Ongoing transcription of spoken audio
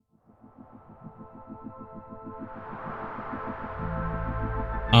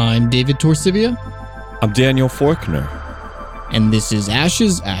I'm David Torsivia. I'm Daniel Forkner. And this is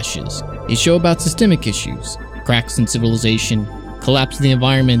Ashes, a show about systemic issues, cracks in civilization, collapse of the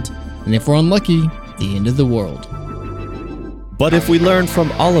environment, and if we're unlucky, the end of the world. But if we learn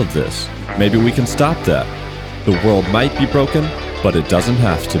from all of this, maybe we can stop that. The world might be broken, but it doesn't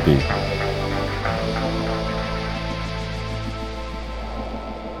have to be.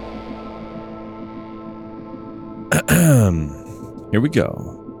 Here we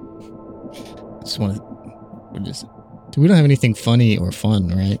go. We don't have anything funny or fun,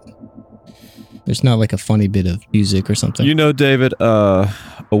 right? There's not like a funny bit of music or something. You know, David, a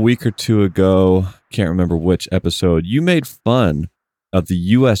week or two ago, can't remember which episode, you made fun of the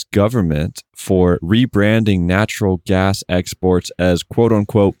U.S. government for rebranding natural gas exports as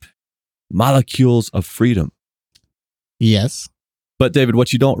quote-unquote molecules of freedom. Yes. But David,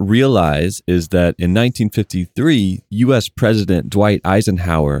 what you don't realize is that in 1953, U.S. President Dwight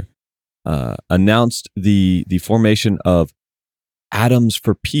Eisenhower announced the formation of Atoms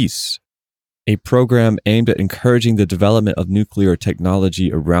for Peace, a program aimed at encouraging the development of nuclear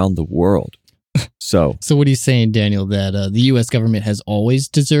technology around the world. So what are you saying, Daniel, that the U.S. government has always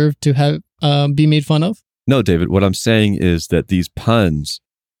deserved to have be made fun of? No, David, what I'm saying is that these puns,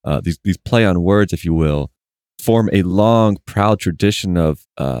 these play on words, if you will, form a long, proud tradition of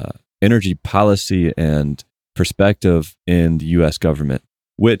energy policy and perspective in the U.S. government,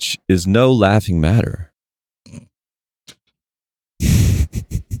 which is no laughing matter.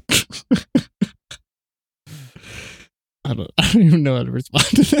 I don't even know how to respond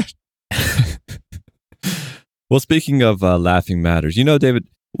to that. Well, speaking of laughing matters, you know, David,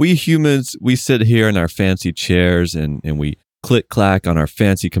 we humans, we sit here in our fancy chairs and we click-clack on our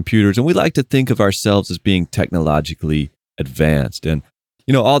fancy computers, and we like to think of ourselves as being technologically advanced. And,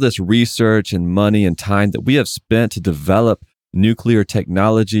 you know, all this research and money and time that we have spent to develop nuclear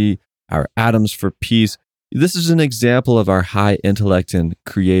technology, our Atoms for Peace, this is an example of our high intellect and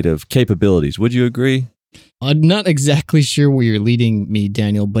creative capabilities. Would you agree? I'm not exactly sure where you're leading me,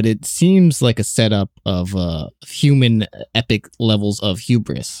 Daniel, but it seems like a setup of human epic levels of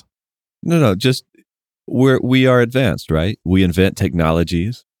hubris. No, just we are advanced, right? We invent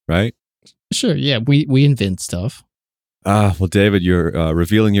technologies, right? Sure, yeah, we invent stuff. Well, David, you're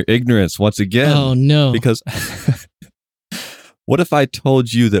revealing your ignorance once again. Oh, no. Because what if I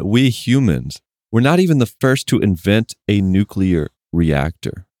told you that we humans were not even the first to invent a nuclear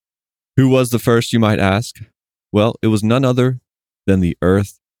reactor? Who was the first, you might ask? Well, it was none other than the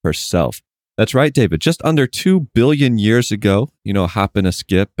Earth herself. That's right, David. Just under 2 billion years ago, you know, hopping a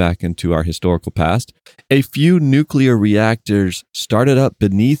skip back into our historical past, a few nuclear reactors started up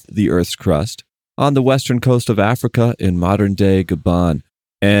beneath the Earth's crust on the western coast of Africa in modern-day Gabon.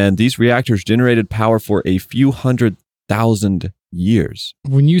 And these reactors generated power for a few 100,000 years.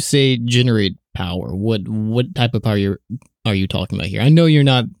 When you say generate power, what type of power are you talking about here? I know you're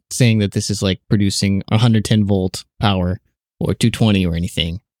not saying that this is like producing 110 volt power or 220 or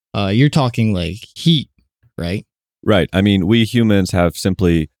anything. You're talking like heat, right? Right. I mean, we humans have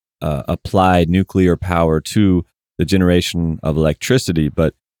simply applied nuclear power to the generation of electricity,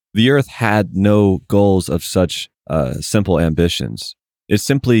 but the Earth had no goals of such simple ambitions. It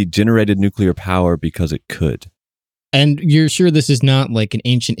simply generated nuclear power because it could. And you're sure this is not like an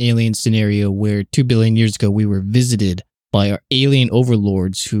ancient alien scenario where 2 billion years ago we were visited by our alien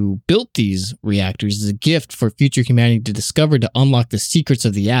overlords who built these reactors as a gift for future humanity to discover to unlock the secrets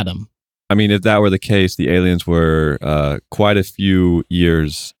of the atom? I mean, if that were the case, the aliens were quite a few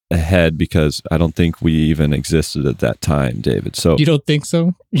years ahead, because I don't think we even existed at that time, David. So you don't think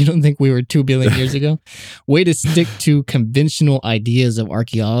so? You don't think we were 2 billion years ago? Way to stick to conventional ideas of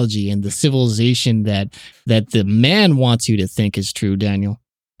archaeology and the civilization that the man wants you to think is true, Daniel.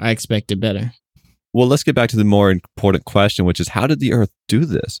 I expected better. Well, let's get back to the more important question, which is how did the Earth do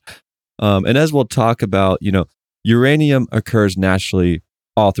this? And as we'll talk about, you know, uranium occurs naturally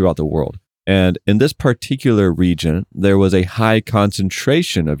all throughout the world. And in this particular region, there was a high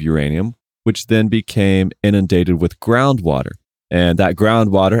concentration of uranium, which then became inundated with groundwater. And that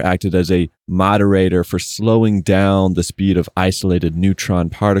groundwater acted as a moderator for slowing down the speed of isolated neutron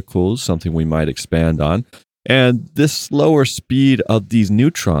particles, something we might expand on. And this slower speed of these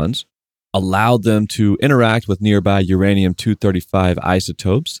neutrons allowed them to interact with nearby uranium-235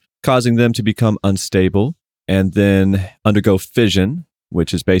 isotopes, causing them to become unstable and then undergo fission,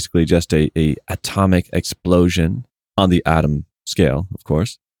 which is basically just a atomic explosion on the atom scale, of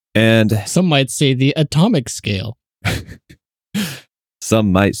course. And some might say the atomic scale.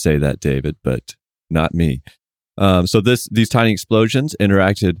 Some might say that, David, but not me. So these tiny explosions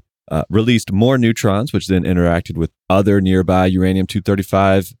interacted released more neutrons, which then interacted with other nearby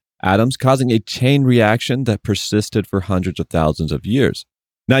uranium-235 atoms, causing a chain reaction that persisted for hundreds of thousands of years.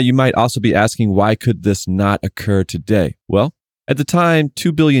 Now, you might also be asking, why could this not occur today? Well, at the time,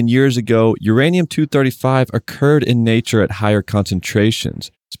 2 billion years ago, uranium-235 occurred in nature at higher concentrations.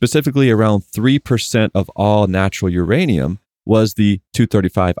 Specifically, around 3% of all natural uranium was the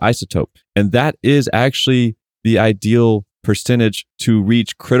 235 isotope. And that is actually the ideal percentage to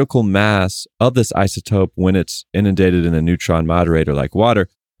reach critical mass of this isotope when it's inundated in a neutron moderator like water.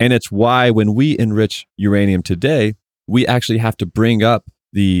 And it's why when we enrich uranium today, we actually have to bring up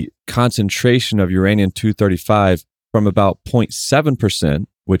the concentration of uranium-235 from about 0.7%,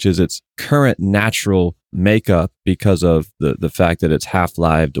 which is its current natural makeup because of the fact that it's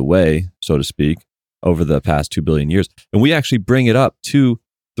half-lived away, so to speak, over the past 2 billion years. And we actually bring it up to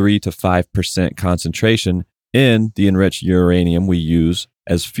 3 to 5% concentration in the enriched uranium we use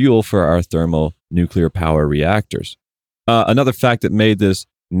as fuel for our thermal nuclear power reactors. Another fact that made this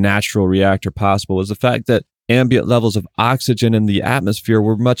natural reactor possible was the fact that ambient levels of oxygen in the atmosphere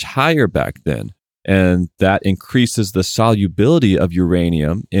were much higher back then. And that increases the solubility of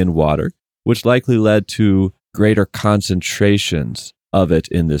uranium in water, which likely led to greater concentrations of it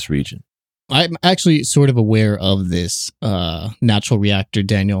in this region. I'm actually sort of aware of this natural reactor,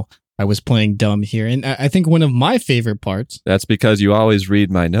 Daniel. I was playing dumb here. And I think one of my favorite parts... That's because you always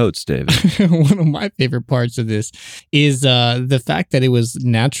read my notes, David. One of my favorite parts of this is the fact that it was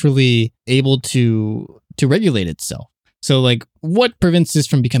naturally able to regulate itself. So, like, what prevents this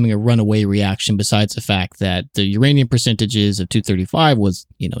from becoming a runaway reaction besides the fact that the uranium percentages of 235 was,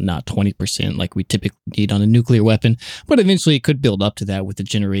 not 20% like we typically need on a nuclear weapon, but eventually it could build up to that with the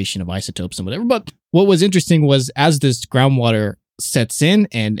generation of isotopes and whatever. But what was interesting was as this groundwater sets in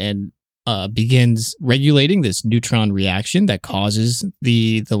and begins regulating this neutron reaction that causes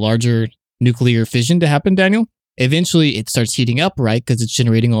the larger nuclear fission to happen, Daniel, eventually it starts heating up, right? Because it's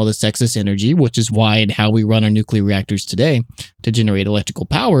generating all this excess energy, which is why and how we run our nuclear reactors today to generate electrical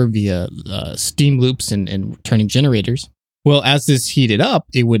power via steam loops and turning generators. Well, as this heated up,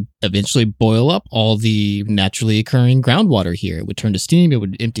 it would eventually boil up all the naturally occurring groundwater here. It would turn to steam, it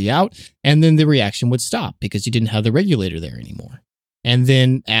would empty out, and then the reaction would stop because you didn't have the regulator there anymore. And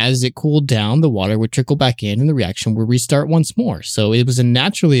then as it cooled down, the water would trickle back in and the reaction would restart once more. So it was a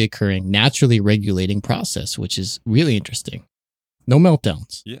naturally occurring, naturally regulating process, which is really interesting. No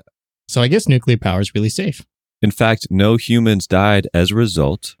meltdowns. Yeah. So I guess nuclear power is really safe. In fact, no humans died as a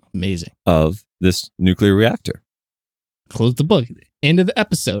result Amazing. Of this nuclear reactor. Close the book. End of the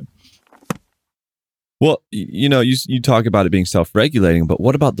episode. Well, you talk about it being self-regulating, but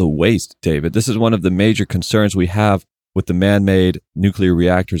what about the waste, David? This is one of the major concerns we have with the man-made nuclear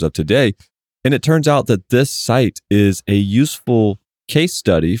reactors of today. And it turns out that this site is a useful case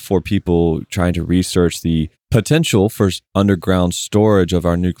study for people trying to research the potential for underground storage of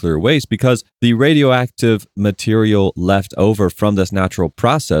our nuclear waste, because the radioactive material left over from this natural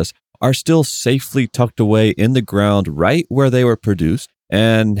process are still safely tucked away in the ground right where they were produced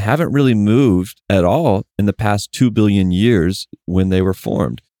and haven't really moved at all in the past 2 billion years when they were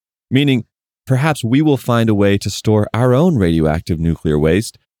formed. Meaning, perhaps we will find a way to store our own radioactive nuclear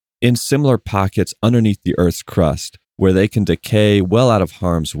waste in similar pockets underneath the Earth's crust where they can decay well out of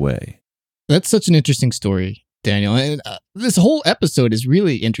harm's way. That's such an interesting story, Daniel. And this whole episode is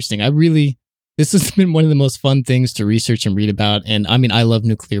really interesting. This has been one of the most fun things to research and read about. And I mean, I love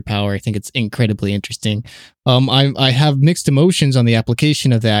nuclear power. I think it's incredibly interesting. I have mixed emotions on the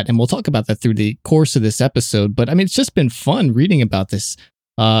application of that, and we'll talk about that through the course of this episode. But I mean, it's just been fun reading about this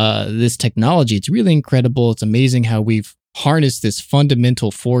technology. It's really incredible. It's amazing how we've harnessed this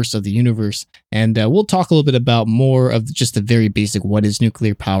fundamental force of the universe. And we'll talk a little bit about more of just the very basic, what is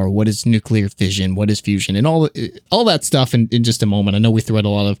nuclear power, what is nuclear fission, what is fusion, and all that stuff in just a moment. I know we threw out a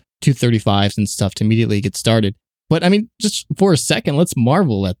lot of 235s and stuff to immediately get started. But I mean, just for a second, let's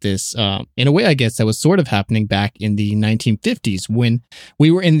marvel at this. In a way, I guess that was sort of happening back in the 1950s when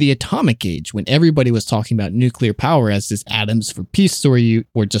we were in the atomic age, when everybody was talking about nuclear power as this atoms for peace story you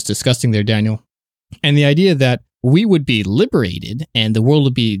were just discussing there, Daniel. And the idea that we would be liberated and the world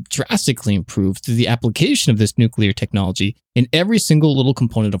would be drastically improved through the application of this nuclear technology in every single little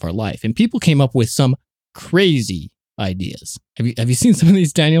component of our life. And people came up with some crazy ideas. Have you seen some of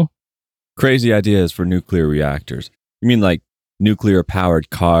these, Daniel? Crazy ideas for nuclear reactors. You mean like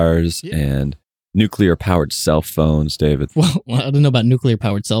nuclear-powered cars and nuclear-powered cell phones, David? Well, I don't know about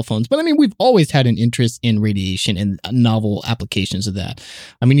nuclear-powered cell phones, but I mean, we've always had an interest in radiation and novel applications of that.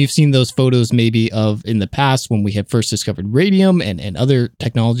 I mean, you've seen those photos maybe of in the past when we had first discovered radium and other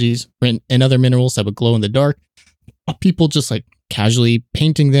technologies and other minerals that would glow in the dark. People just like casually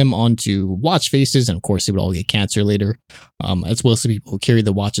painting them onto watch faces. And of course, they would all get cancer later, as well as the people who carry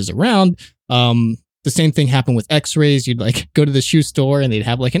the watches around. The same thing happened with x-rays. You'd like go to the shoe store and they'd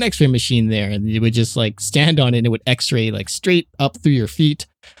have like an x-ray machine there, and you would just like stand on it and it would x-ray like straight up through your feet,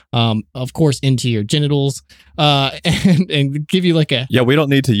 of course into your genitals, and give you like a... Yeah, we don't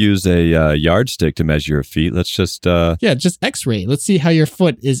need to use a yardstick to measure your feet. Let's just... just x-ray. Let's see how your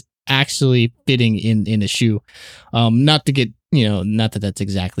foot is actually fitting in a shoe. Not to get, not that that's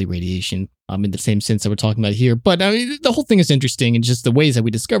exactly radiation in the same sense that we're talking about here, but I mean, the whole thing is interesting, and just the ways that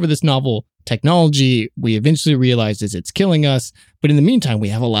we discover this novel technology, we eventually realize is it's killing us, but in the meantime, we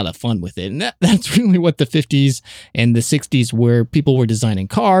have a lot of fun with it. And that's really what the 50s and the 60s were. People were designing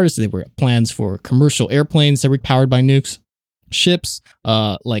cars. There were plans for commercial airplanes that were powered by nukes, ships,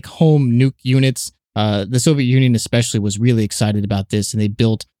 like home nuke units. The Soviet Union especially was really excited about this, and they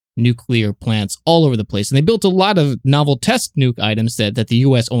built nuclear plants all over the place. And they built a lot of novel test nuke items that the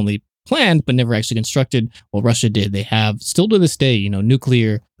U.S. only planned but never actually constructed. Well, Russia did. They have still to this day,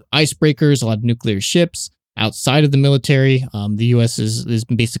 nuclear icebreakers, a lot of nuclear ships outside of the military. The U.S. is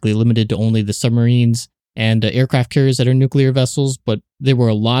basically limited to only the submarines and aircraft carriers that are nuclear vessels, but there were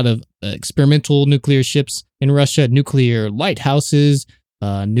a lot of experimental nuclear ships in Russia, nuclear lighthouses,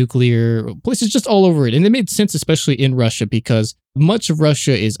 nuclear places just all over it. And it made sense, especially in Russia, because much of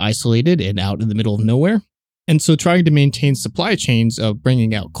Russia is isolated and out in the middle of nowhere. And so trying to maintain supply chains of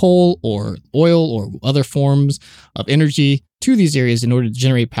bringing out coal or oil or other forms of energy to these areas in order to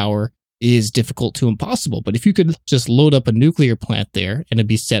generate power is difficult to impossible. But if you could just load up a nuclear plant there and it'd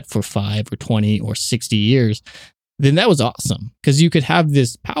be set for 5 or 20 or 60 years, then that was awesome, because you could have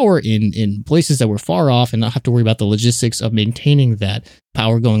this power in places that were far off and not have to worry about the logistics of maintaining that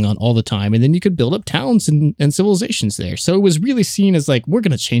power going on all the time. And then you could build up towns and civilizations there. So it was really seen as like, we're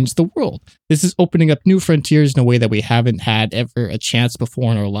going to change the world. This is opening up new frontiers in a way that we haven't had ever a chance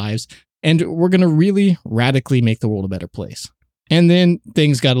before in our lives. And we're going to really radically make the world a better place. And then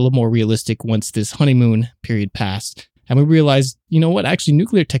things got a little more realistic once this honeymoon period passed. And we realized, actually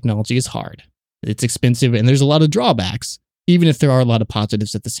nuclear technology is hard. It's expensive, and there's a lot of drawbacks, even if there are a lot of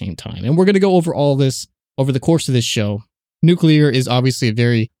positives at the same time. And we're going to go over all this over the course of this show. Nuclear is obviously a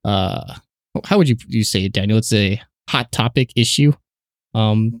very, how would you say it, Daniel? It's a hot topic issue.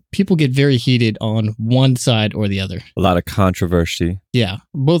 People get very heated on one side or the other. A lot of controversy. Yeah,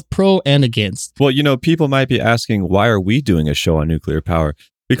 both pro and against. Well, people might be asking, why are we doing a show on nuclear power?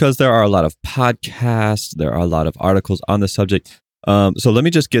 Because there are a lot of podcasts, there are a lot of articles on the subject. So let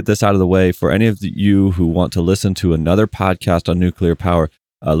me just get this out of the way for any of you who want to listen to another podcast on nuclear power.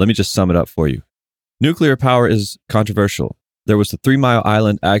 Let me just sum it up for you. Nuclear power is controversial. There was the 3 Mile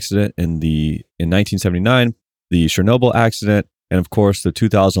Island accident in 1979, the Chernobyl accident, and of course the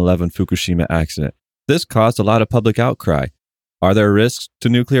 2011 Fukushima accident. This caused a lot of public outcry. Are there risks to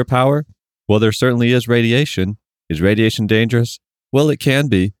nuclear power? Well, there certainly is radiation. Is radiation dangerous? Well, it can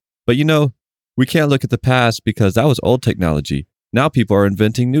be. But we can't look at the past because that was old technology. Now people are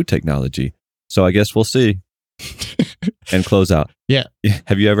inventing new technology. So I guess we'll see. And close out. Yeah.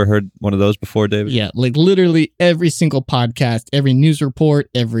 Have you ever heard one of those before, David? Yeah, like literally every single podcast, every news report,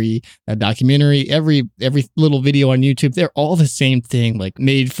 every documentary, every little video on YouTube, they're all the same thing, like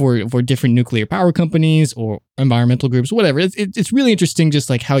made for different nuclear power companies or environmental groups, whatever. It's really interesting just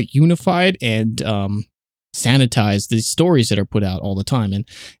like how unified and sanitized these stories that are put out all the time.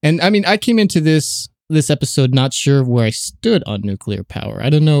 And I mean, I came into this episode not sure where I stood on nuclear power. I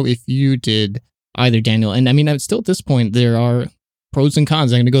don't know if you did either, Daniel. And I mean, still at this point, there are pros and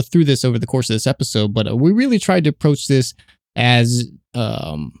cons. I'm going to go through this over the course of this episode, but we really tried to approach this as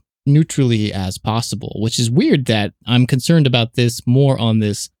neutrally as possible, which is weird that I'm concerned about this more on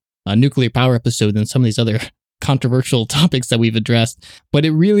this nuclear power episode than some of these other controversial topics that we've addressed. But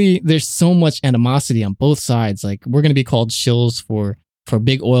there's so much animosity on both sides. Like, we're going to be called shills for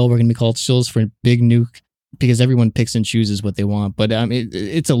big oil. We're going to be called shills for big nuke because everyone picks and chooses what they want. But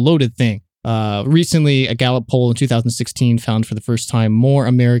it's a loaded thing. Recently, a Gallup poll in 2016 found for the first time more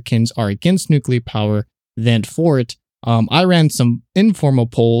Americans are against nuclear power than for it. I ran some informal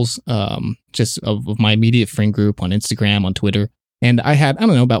polls just of my immediate friend group on Instagram, on Twitter. And I had,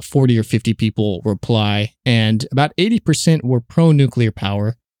 about 40 or 50 people reply. And about 80% were pro-nuclear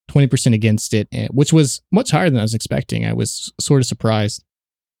power, 20% against it, which was much higher than I was expecting. I was sort of surprised.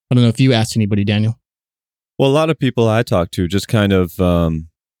 I don't know if you asked anybody, Daniel. Well, a lot of people I talked to just kind of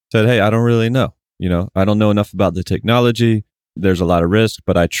said, hey, I don't really know. I don't know enough about the technology. There's a lot of risk,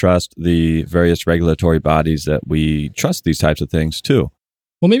 but I trust the various regulatory bodies that we trust these types of things too.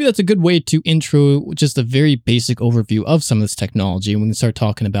 Well, maybe that's a good way to intro just a very basic overview of some of this technology. And we can start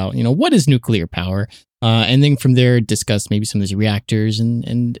talking about, what is nuclear power? And then from there, discuss maybe some of these reactors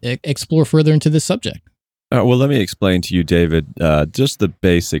and explore further into this subject. Well, let me explain to you, David, just the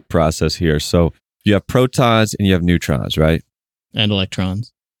basic process here. So you have protons and you have neutrons, right? And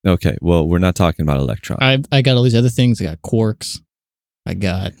electrons. Okay, well, we're not talking about electrons. I got all these other things. I got quarks. I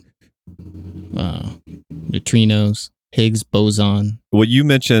got neutrinos, Higgs boson. Well, you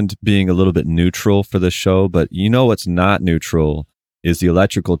mentioned being a little bit neutral for the show, but you know what's not neutral is the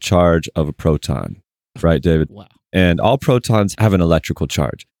electrical charge of a proton, right, David? Wow. And all protons have an electrical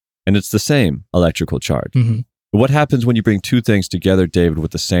charge, and it's the same electrical charge. Mm-hmm. What happens when you bring two things together, David,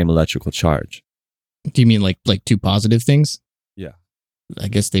 with the same electrical charge? Do you mean like two positive things? Yeah. I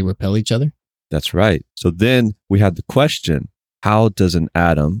guess they repel each other? That's right. So then we have the question, how does an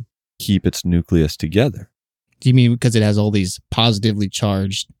atom keep its nucleus together? Do you mean because it has all these positively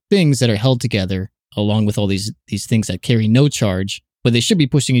charged things that are held together along with all these things that carry no charge, but they should be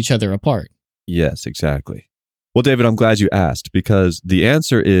pushing each other apart? Yes, exactly. Well, David, I'm glad you asked because the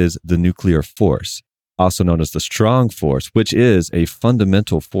answer is the nuclear force, also known as the strong force, which is a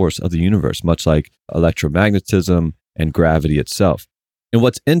fundamental force of the universe, much like electromagnetism and gravity itself. And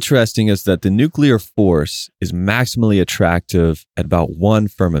what's interesting is that the nuclear force is maximally attractive at about 1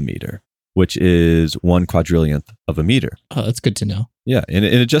 fermimeter, which is 1/4,000,000th of a meter. Oh, that's good to know. Yeah, and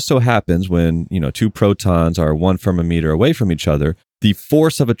it just so happens when, two protons are 1 fermimeter away from each other, the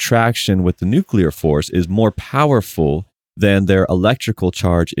force of attraction with the nuclear force is more powerful than their electrical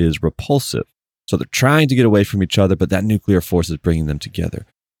charge is repulsive. So they're trying to get away from each other, but that nuclear force is bringing them together.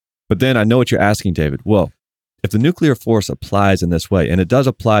 But then I know what you're asking, David. Well, if the nuclear force applies in this way, and it does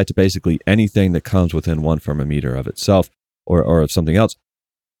apply to basically anything that comes within 1 fermimeter of itself or of something else,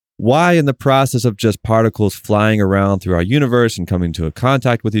 why in the process of just particles flying around through our universe and coming into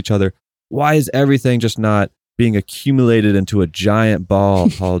contact with each other, why is everything just not being accumulated into a giant ball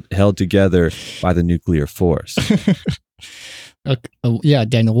held together by the nuclear force? Yeah,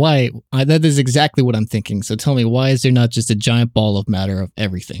 Daniel, why? That is exactly what I'm thinking. So tell me, why is there not just a giant ball of matter of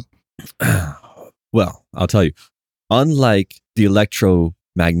everything? Well, I'll tell you, unlike the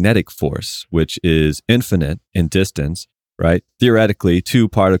electromagnetic force, which is infinite in distance, right? Theoretically, two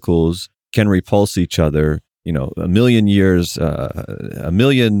particles can repulse each other, a million years, a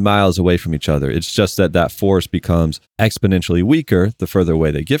million miles away from each other. It's just that force becomes exponentially weaker the further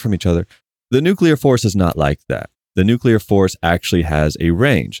away they get from each other. The nuclear force is not like that. The nuclear force actually has a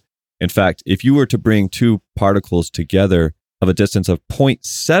range. In fact, if you were to bring two particles together of a distance of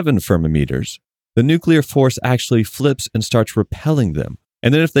 0.7 fermimeters, the nuclear force actually flips and starts repelling them.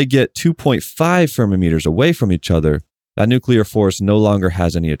 And then if they get 2.5 fermimeters away from each other, that nuclear force no longer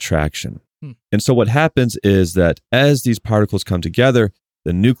has any attraction. And so what happens is that as these particles come together,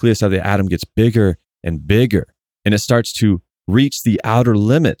 the nucleus of the atom gets bigger and bigger, and it starts to reach the outer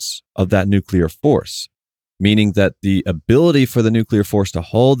limits of that nuclear force, meaning that the ability for the nuclear force to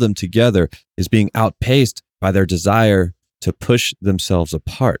hold them together is being outpaced by their desire to push themselves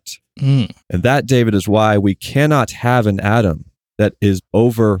apart. And that, David, is why we cannot have an atom that is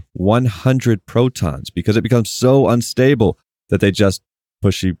over 100 protons, because it becomes so unstable that they just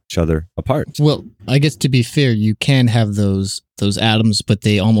push each other apart. Well, I guess to be fair, you can have those atoms, but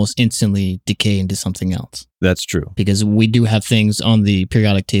they almost instantly decay into something else. That's true. Because we do have things on the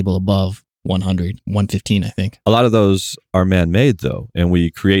periodic table above 100, 115, I think. A lot of those are man-made, though, and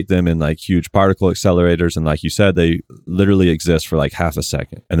we create them in like huge particle accelerators. And like you said, they literally exist for like half a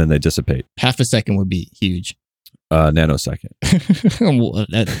second, and then they dissipate. Half a second would be huge. Nanosecond.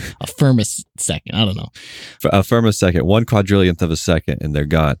 A fermosecond. I don't know. A fermosecond, 1/4,000,000th of a second, and they're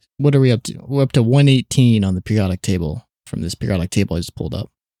gone. What are we up to? We're up to 118 on the periodic table from this periodic table I just pulled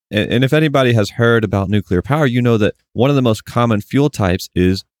up. And if anybody has heard about nuclear power, you know that one of the most common fuel types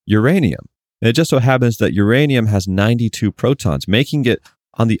is uranium. And it just so happens that uranium has 92 protons, making it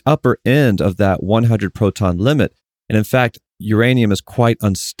on the upper end of that 100 proton limit. And in fact, uranium is quite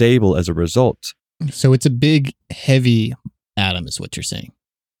unstable as a result. So it's a big, heavy atom is what you're saying.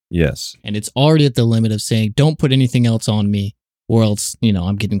 Yes. And it's already at the limit of saying, don't put anything else on me or else,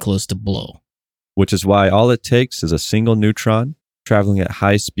 I'm getting close to blow. Which is why all it takes is a single neutron traveling at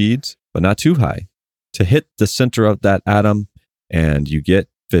high speeds, but not too high, to hit the center of that atom, and you get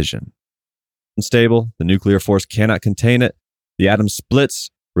fission. Unstable, the nuclear force cannot contain it. The atom splits,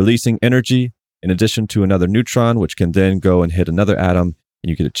 releasing energy in addition to another neutron, which can then go and hit another atom, and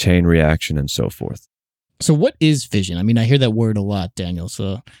you get a chain reaction and so forth. So what is fission? I mean, I hear that word a lot, Daniel.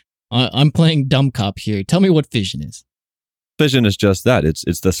 So I'm playing dumb cop here. Tell me what fission is. Fission is just that.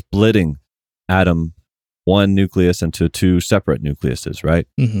 It's the splitting atom, one nucleus into two separate nucleuses, right?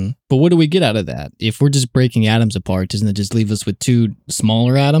 Mm-hmm. But what do we get out of that? If we're just breaking atoms apart, doesn't it just leave us with two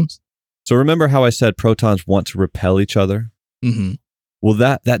smaller atoms? So remember how I said protons want to repel each other? Mm-hmm. Well,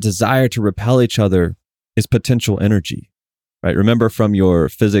 that desire to repel each other is potential energy, right? Remember from your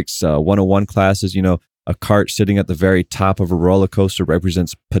physics 101 classes, a cart sitting at the very top of a roller coaster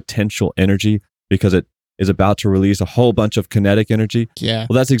represents potential energy because it is about to release a whole bunch of kinetic energy. Yeah.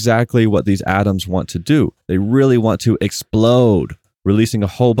 Well, that's exactly what these atoms want to do. They really want to explode, releasing a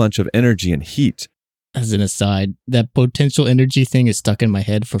whole bunch of energy and heat. As an aside, that potential energy thing is stuck in my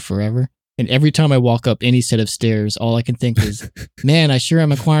head for forever. And every time I walk up any set of stairs, all I can think is, man, I sure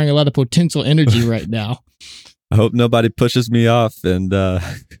am acquiring a lot of potential energy right now. I hope nobody pushes me off and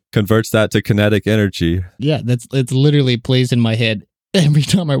converts that to kinetic energy. Yeah, it's literally plays in my head every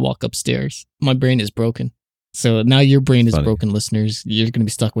time I walk upstairs. My brain is broken. So now your brain is broken, listeners. You're going to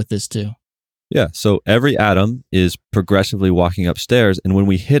be stuck with this too. Yeah, so every atom is progressively walking upstairs, and when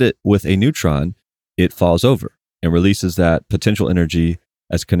we hit it with a neutron, it falls over and releases that potential energy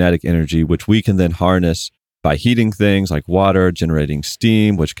as kinetic energy, which we can then harness by heating things like water, generating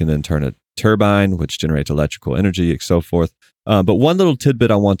steam, which can then turn a turbine, which generates electrical energy, and so forth. But one little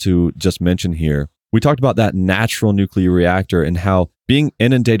tidbit I want to just mention here, we talked about that natural nuclear reactor and how being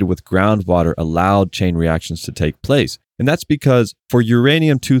inundated with groundwater allowed chain reactions to take place. And that's because for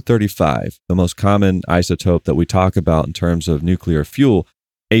uranium-235, the most common isotope that we talk about in terms of nuclear fuel,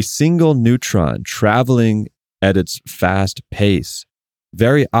 a single neutron traveling at its fast pace,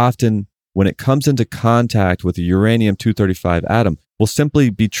 very often when it comes into contact with the uranium-235 atom, will simply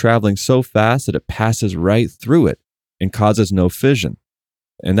be traveling so fast that it passes right through it and causes no fission.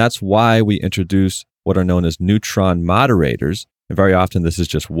 And that's why we introduce what are known as neutron moderators. And very often this is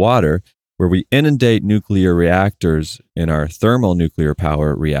just water, where we inundate nuclear reactors in our thermal nuclear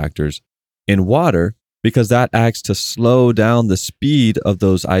power reactors in water, because that acts to slow down the speed of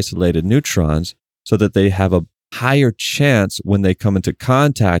those isolated neutrons so that they have a higher chance when they come into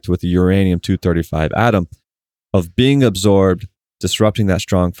contact with the uranium-235 atom of being absorbed, disrupting that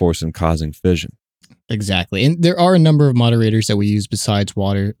strong force and causing fission. Exactly. And there are a number of moderators that we use besides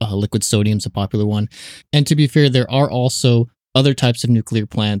water. Liquid sodium is a popular one. And to be fair, there are also other types of nuclear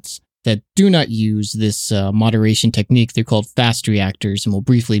plants that do not use this moderation technique. They're called fast reactors, and we'll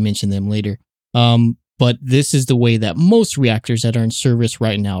briefly mention them later. But this is the way that most reactors that are in service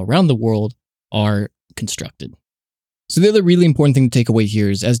right now around the world are constructed. So the other really important thing to take away here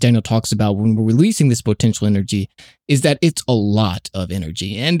is, as Daniel talks about when we're releasing this potential energy, is that it's a lot of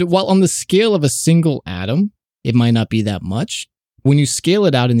energy. And while on the scale of a single atom, it might not be that much, when you scale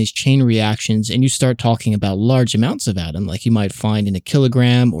it out in these chain reactions and you start talking about large amounts of atom, like you might find in a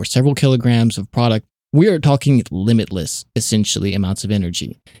kilogram or several kilograms of product, we are talking limitless, essentially, amounts of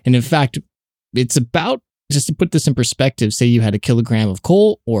energy. And in fact, it's about, just to put this in perspective, say you had a kilogram of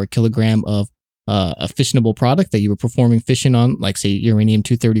coal or a kilogram of a fissionable product that you were performing fission on, like say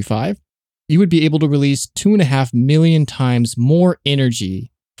uranium-235, you would be able to release 2.5 million times more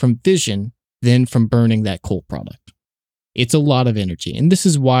energy from fission than from burning that coal product. It's a lot of energy. And this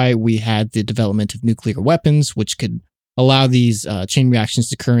is why we had the development of nuclear weapons, which could allow these chain reactions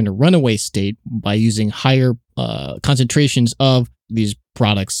to occur in a runaway state by using higher concentrations of these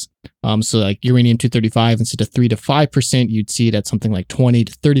products. So like uranium-235, instead of 3 to 5%, you'd see it at something like 20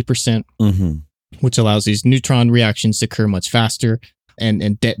 to 30%, which allows these neutron reactions to occur much faster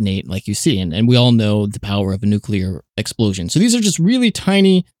and detonate like you see. And we all know the power of a nuclear explosion. So these are just really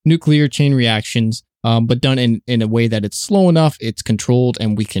tiny nuclear chain reactions, but done in a way that it's slow enough, it's controlled,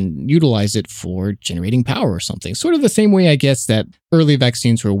 and we can utilize it for generating power or something. Sort of the same way, I guess, that early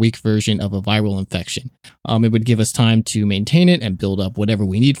vaccines were a weak version of a viral infection. It would give us time to maintain it and build up whatever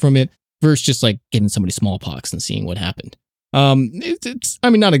we need from it, versus just like giving somebody smallpox and seeing what happened. It's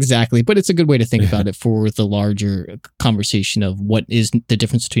not exactly, but it's a good way to think about it for the larger conversation of what is the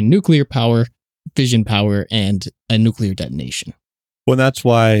difference between nuclear power, fission power, and a nuclear detonation. Well, that's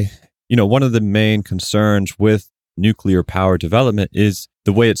why, one of the main concerns with nuclear power development is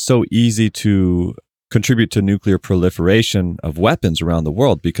the way it's so easy to contribute to nuclear proliferation of weapons around the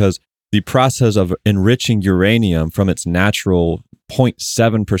world, because the process of enriching uranium from its natural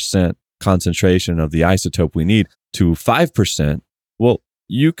 0.7% concentration of the isotope we need to 5%, well,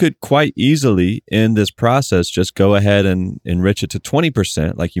 you could quite easily in this process just go ahead and enrich it to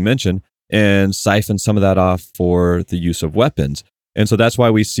 20%, like you mentioned, and siphon some of that off for the use of weapons. And so that's why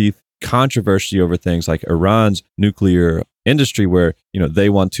we see controversy over things like Iran's nuclear industry, where, they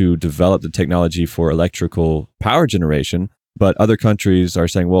want to develop the technology for electrical power generation. But other countries are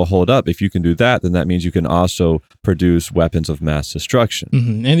saying, well, hold up. If you can do that, then that means you can also produce weapons of mass destruction.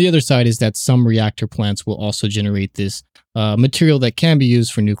 Mm-hmm. And the other side is that some reactor plants will also generate this material that can be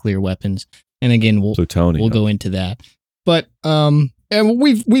used for nuclear weapons. And again, we'll Plutonium. We'll go into that. But And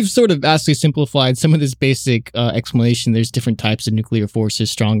we've sort of vastly simplified some of this basic explanation. There's different types of nuclear forces,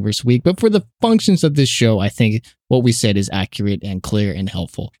 strong versus weak. But for the functions of this show, I think what we said is accurate and clear and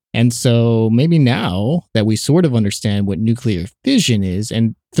helpful. And so maybe now that we sort of understand what nuclear fission is,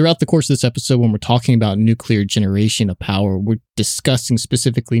 and throughout the course of this episode, when we're talking about nuclear generation of power, we're discussing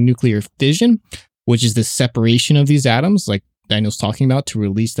specifically nuclear fission, which is the separation of these atoms, like Daniel's talking about, to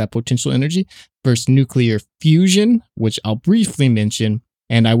release that potential energy, versus nuclear fusion, which I'll briefly mention.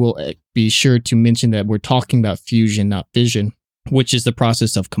 And I will be sure to mention that we're talking about fusion, not fission, which is the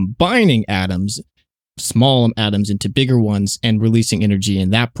process of combining atoms, small atoms, into bigger ones and releasing energy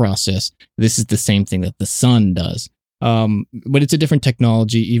in that process. This is the same thing that the sun does. But it's a different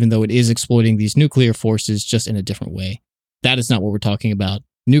technology, even though it is exploiting these nuclear forces just in a different way. That is not what we're talking about.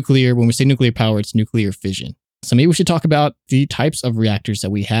 Nuclear, when we say nuclear power, it's nuclear fission. So maybe we should talk about the types of reactors that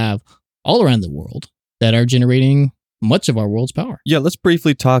we have all around the world that are generating much of our world's power. Yeah, let's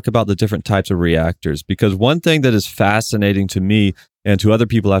briefly talk about the different types of reactors, because one thing that is fascinating to me and to other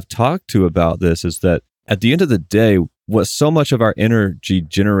people I've talked to about this is that at the end of the day, what so much of our energy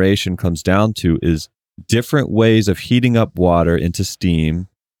generation comes down to is different ways of heating up water into steam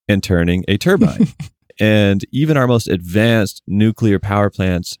and turning a turbine. And even our most advanced nuclear power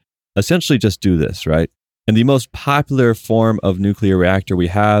plants essentially just do this, right? And the most popular form of nuclear reactor we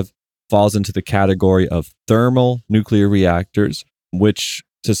have falls into the category of thermal nuclear reactors, which,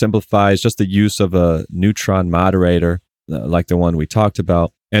 to simplify, is just the use of a neutron moderator, like the one we talked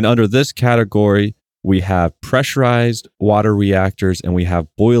about. And under this category, we have pressurized water reactors and we have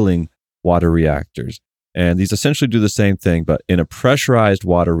boiling water reactors. And these essentially do the same thing, but in a pressurized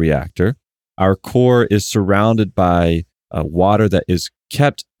water reactor, our core is surrounded by water that is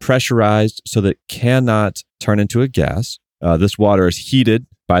kept pressurized so that it cannot turn into a gas. This water is heated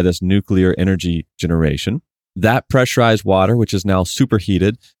by this nuclear energy generation. That pressurized water, which is now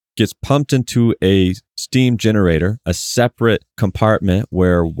superheated, gets pumped into a steam generator, a separate compartment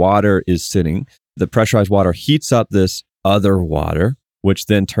where water is sitting. The pressurized water heats up this other water, which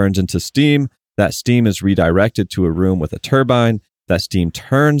then turns into steam. That steam is redirected to a room with a turbine. That steam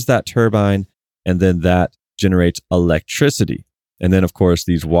turns that turbine, and then that generates electricity. And then, of course,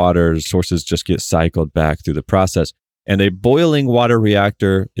 these water sources just get cycled back through the process. And a boiling water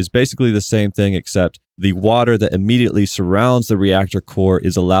reactor is basically the same thing, except the water that immediately surrounds the reactor core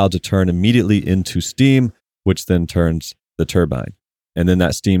is allowed to turn immediately into steam, which then turns the turbine. And then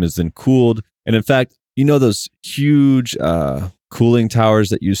that steam is then cooled. And in fact, you know those huge cooling towers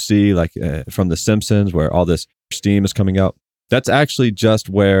that you see, like from The Simpsons, where all this steam is coming out? That's actually just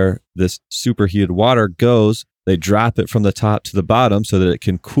where this superheated water goes. They drop it from the top to the bottom so that it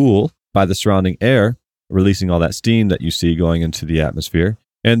can cool by the surrounding air, releasing all that steam that you see going into the atmosphere.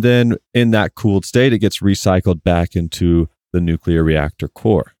 And then in that cooled state, it gets recycled back into the nuclear reactor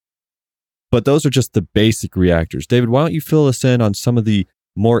core. But those are just the basic reactors. David, why don't you fill us in on some of the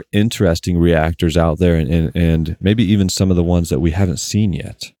more interesting reactors out there and maybe even some of the ones that we haven't seen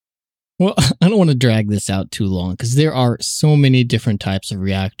yet? Well, I don't want to drag this out too long because there are so many different types of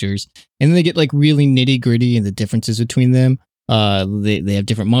reactors, and then they get like really nitty gritty in the differences between them. They have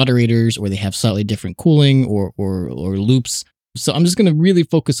different moderators, or they have slightly different cooling or loops. So I'm just going to really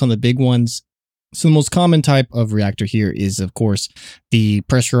focus on the big ones. So the most common type of reactor here is, of course, the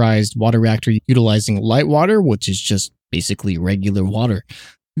pressurized water reactor utilizing light water, which is just basically regular water.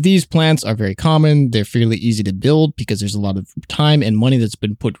 These plants are very common. They're fairly easy to build because there's a lot of time and money that's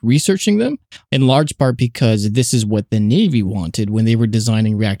been put researching them, in large part because this is what the Navy wanted when they were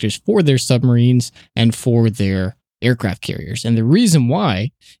designing reactors for their submarines and for their aircraft carriers. And the reason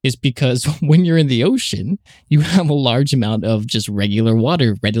why is because when you're in the ocean, you have a large amount of just regular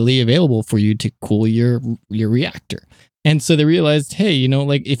water readily available for you to cool your reactor. And so they realized, hey,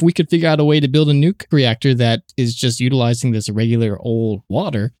 like if we could figure out a way to build a nuke reactor that is just utilizing this regular old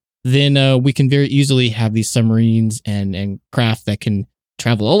water, then we can very easily have these submarines and craft that can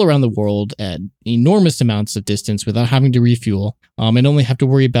travel all around the world at enormous amounts of distance without having to refuel, and only have to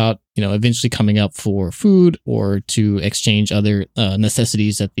worry about, eventually coming up for food or to exchange other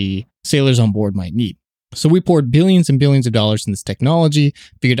necessities that the sailors on board might need. So we poured billions and billions of dollars in this technology,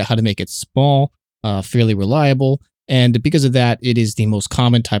 figured out how to make it small, fairly reliable. And because of that, it is the most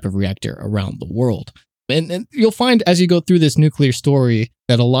common type of reactor around the world. And you'll find as you go through this nuclear story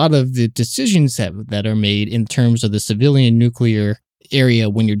that a lot of the decisions that are made in terms of the civilian nuclear area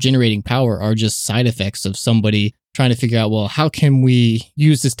when you're generating power are just side effects of somebody trying to figure out, well, how can we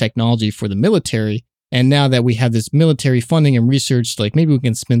use this technology for the military? And now that we have this military funding and research, like maybe we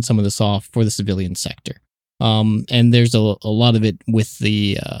can spin some of this off for the civilian sector. And there's a lot of it with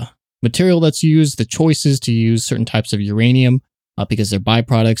the material that's used, the choices to use certain types of uranium. because they're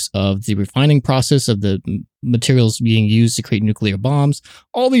byproducts of the refining process of the materials being used to create nuclear bombs.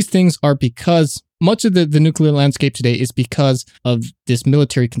 All these things are because much of the nuclear landscape today is because of this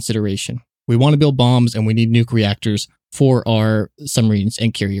military consideration. We want to build bombs and we need nuke reactors for our submarines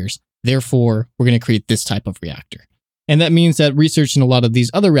and carriers. Therefore, we're going to create this type of reactor. And that means that research in a lot of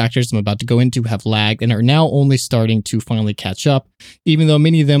these other reactors I'm about to go into have lagged and are now only starting to finally catch up, even though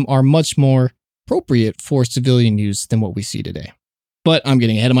many of them are much more appropriate for civilian use than what we see today. But I'm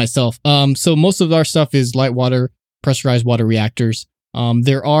getting ahead of myself. So most of our stuff is light water, pressurized water reactors.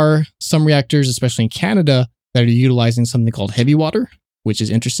 There are some reactors, especially in Canada, that are utilizing something called heavy water, which is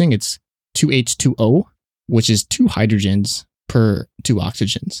interesting. It's 2H2O, which is 2 hydrogens per 2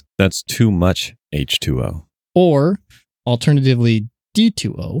 oxygens. That's too much H2O. Or alternatively,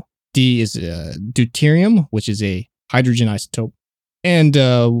 D2O. D is deuterium, which is a hydrogen isotope. And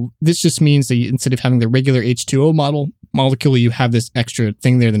this just means that instead of having the regular H2O molecule, you have this extra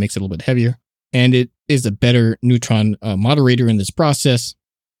thing there that makes it a little bit heavier. And it is a better neutron moderator in this process.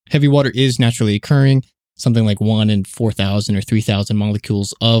 Heavy water is naturally occurring. Something like 1 in 4,000 or 3,000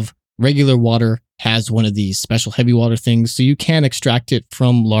 molecules of regular water has one of these special heavy water things. So you can extract it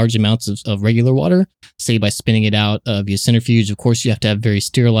from large amounts of regular water, say by spinning it out via centrifuge. Of course, you have to have very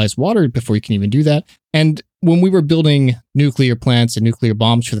sterilized water before you can even do that. And when we were building nuclear plants and nuclear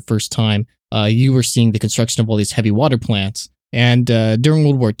bombs for the first time, you were seeing the construction of all these heavy water plants. And during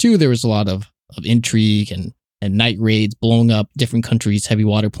World War II, there was a lot of intrigue and night raids blowing up different countries' heavy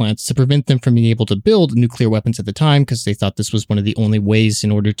water plants to prevent them from being able to build nuclear weapons at the time, because they thought this was one of the only ways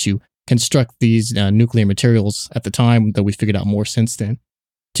in order to construct these nuclear materials at the time, though we figured out more since then.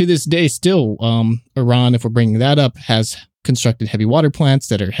 To this day, still, Iran, if we're bringing that up, has constructed heavy water plants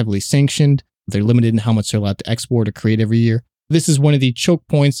that are heavily sanctioned. They're limited in how much they're allowed to export or create every year. This is one of the choke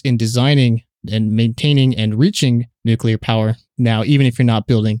points in designing and maintaining and reaching nuclear power. Now, even if you're not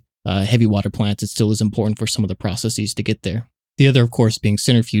building heavy water plants, it still is important for some of the processes to get there. The other, of course, being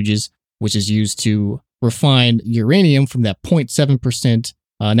centrifuges, which is used to refine uranium from that 0.7%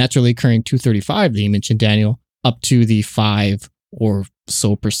 naturally occurring 235 that you mentioned, Daniel, up to the 5 or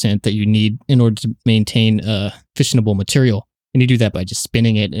so percent that you need in order to maintain fissionable material. And you do that by just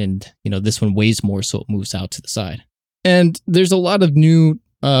spinning it, and this one weighs more, so it moves out to the side. And there's a lot of new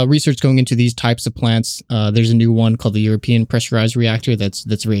research going into these types of plants. There's a new one called the European Pressurized Reactor that's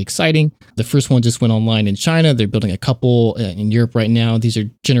very exciting. The first one just went online in China. They're building a couple in Europe right now. These are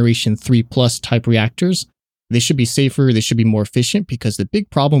Generation 3+ type reactors. They should be safer. They should be more efficient, because the big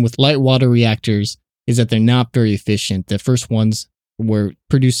problem with light water reactors is that they're not very efficient. The first ones were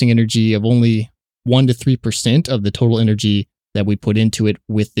producing energy of only 1 to 3% of the total energy that we put into it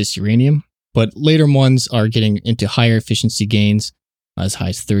with this uranium. But later ones are getting into higher efficiency gains, as high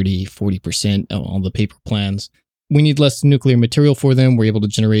as 30, 40% on the paper plans. We need less nuclear material for them. We're able to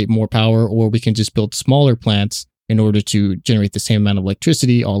generate more power, or we can just build smaller plants in order to generate the same amount of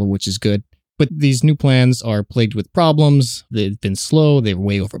electricity, all of which is good. But these new plans are plagued with problems. They've been slow. They're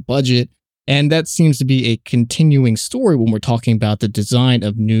way over budget. And that seems to be a continuing story when we're talking about the design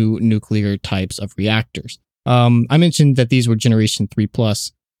of new nuclear types of reactors. I mentioned that these were Generation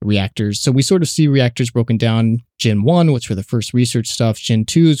 3+ reactors. So we sort of see reactors broken down. Gen 1, which were the first research stuff. Gen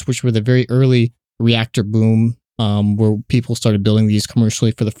 2s, which were the very early reactor boom, where people started building these commercially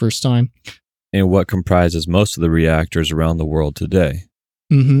for the first time. And what comprises most of the reactors around the world today.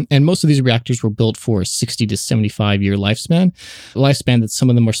 Mm-hmm. And most of these reactors were built for a 60 to 75 year lifespan, a lifespan that some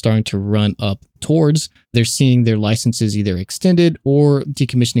of them are starting to run up towards. They're seeing their licenses either extended, or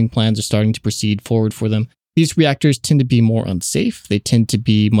decommissioning plans are starting to proceed forward for them. These reactors tend to be more unsafe. They tend to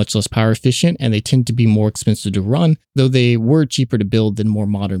be much less power efficient, and they tend to be more expensive to run, though they were cheaper to build than more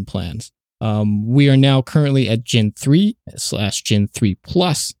modern plans. We are now currently at Gen 3/Gen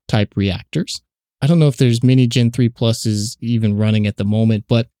 3+ type reactors. I don't know if there's many Gen 3+s even running at the moment,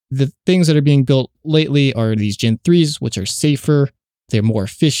 but the things that are being built lately are these Gen 3s, which are safer, they're more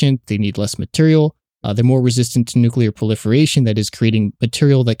efficient, they need less material, they're more resistant to nuclear proliferation, that is creating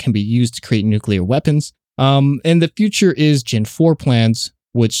material that can be used to create nuclear weapons. And the future is Gen 4 plans,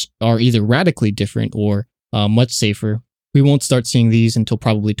 which are either radically different or much safer. We won't start seeing these until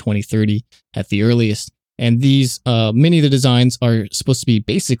probably 2030 at the earliest. And these, many of the designs are supposed to be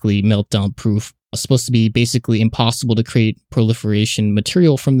basically meltdown proof, supposed to be basically impossible to create proliferation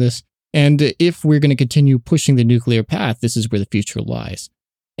material from this. And if we're going to continue pushing the nuclear path, this is where the future lies.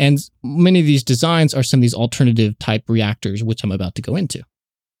 And many of these designs are some of these alternative type reactors, which I'm about to go into.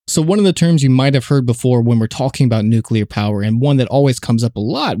 So one of the terms you might have heard before when we're talking about nuclear power, and one that always comes up a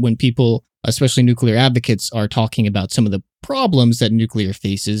lot when people, especially nuclear advocates, are talking about some of the problems that nuclear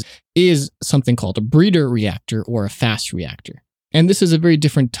faces, is something called a breeder reactor or a fast reactor. And this is a very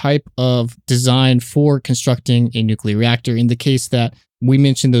different type of design for constructing a nuclear reactor in the case that we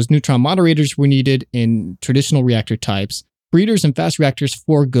mentioned those neutron moderators were needed in traditional reactor types. Breeders and fast reactors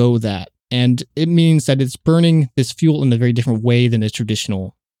forego that. And it means that it's burning this fuel in a very different way than a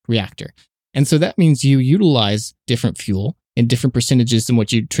traditional reactor. And so that means you utilize different fuel in different percentages than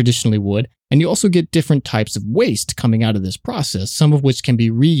what you traditionally would. And you also get different types of waste coming out of this process, some of which can be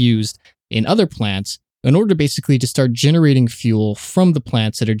reused in other plants in order basically to start generating fuel from the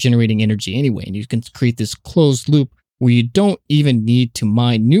plants that are generating energy anyway. And you can create this closed loop where you don't even need to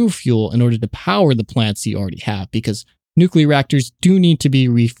mine new fuel in order to power the plants you already have, because nuclear reactors do need to be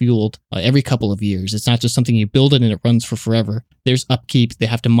refueled every couple of years. It's not just something you build it and it runs for forever. There's upkeep. They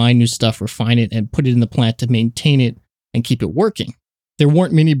have to mine new stuff, refine it, and put it in the plant to maintain it and keep it working. There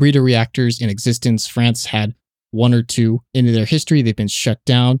weren't many breeder reactors in existence. France had one or two in their history. They've been shut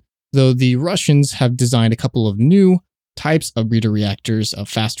down, though the Russians have designed a couple of new types of breeder reactors, of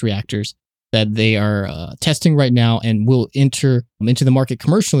fast reactors, that they are testing right now and will enter into the market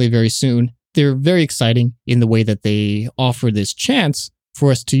commercially very soon. They're very exciting in the way that they offer this chance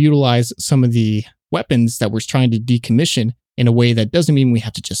for us to utilize some of the weapons that we're trying to decommission in a way that doesn't mean we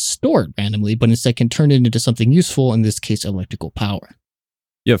have to just store it randomly, but instead can turn it into something useful, in this case, electrical power.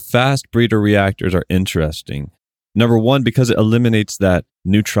 Yeah, fast breeder reactors are interesting. Number one, because it eliminates that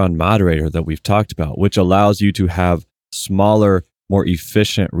neutron moderator that we've talked about, which allows you to have smaller, more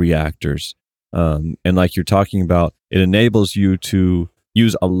efficient reactors. And like you're talking about, it enables you to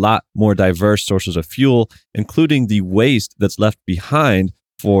use a lot more diverse sources of fuel, including the waste that's left behind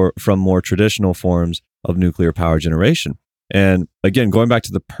from more traditional forms of nuclear power generation. And again, going back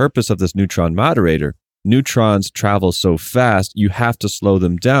to the purpose of this neutron moderator, neutrons travel so fast, you have to slow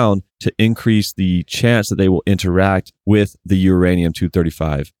them down to increase the chance that they will interact with the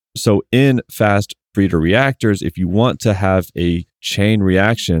uranium-235. So in fast breeder reactors, if you want to have a chain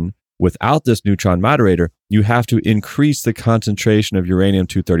reaction without this neutron moderator, you have to increase the concentration of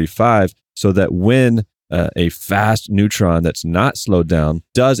uranium-235 so that when a fast neutron that's not slowed down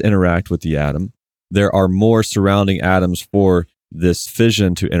does interact with the atom, there are more surrounding atoms for this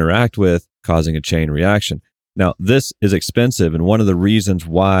fission to interact with, causing a chain reaction. Now, this is expensive, and one of the reasons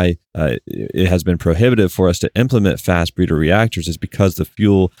why it has been prohibitive for us to implement fast breeder reactors is because the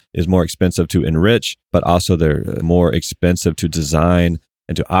fuel is more expensive to enrich, but also they're more expensive to design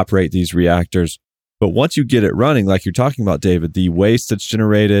and to operate these reactors. But once you get it running, like you're talking about, David, the waste that's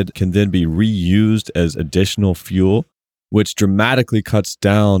generated can then be reused as additional fuel, which dramatically cuts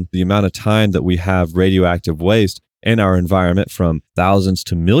down the amount of time that we have radioactive waste in our environment from thousands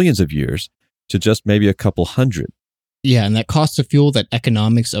to millions of years to just maybe a couple hundred. Yeah, and that cost of fuel, that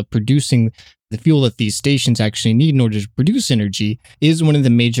economics of producing the fuel that these stations actually need in order to produce energy, is one of the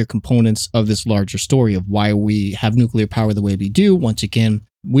major components of this larger story of why we have nuclear power the way we do. Once again,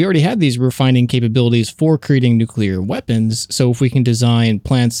 we already had these refining capabilities for creating nuclear weapons. So if we can design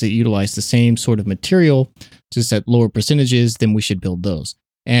plants that utilize the same sort of material, just at lower percentages, then we should build those.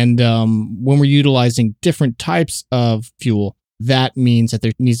 And when we're utilizing different types of fuel, that means that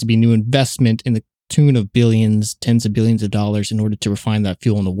there needs to be new investment in the tune of billions, tens of billions of dollars in order to refine that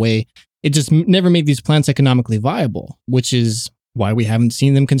fuel in a way. It just never made these plants economically viable, which is why we haven't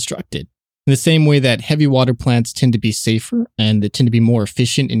seen them constructed. In the same way that heavy water plants tend to be safer and they tend to be more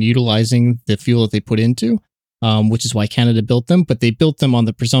efficient in utilizing the fuel that they put into, which is why Canada built them, but they built them on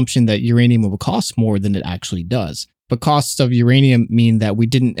the presumption that uranium will cost more than it actually does. But costs of uranium mean that we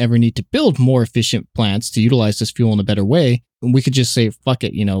didn't ever need to build more efficient plants to utilize this fuel in a better way. And we could just say, fuck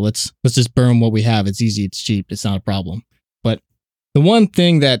it, let's just burn what we have. It's easy, it's cheap, it's not a problem. But the one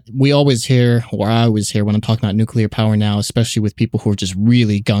thing that we always hear, or I always hear when I'm talking about nuclear power now, especially with people who are just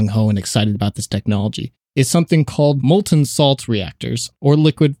really gung-ho and excited about this technology, is something called molten salt reactors or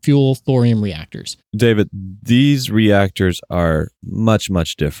liquid fuel thorium reactors. David, these reactors are much,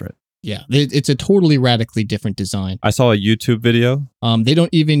 much different. Yeah, it's a totally radically different design. I saw a YouTube video. They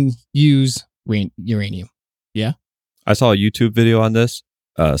don't even use uranium. Yeah? I saw a YouTube video on this.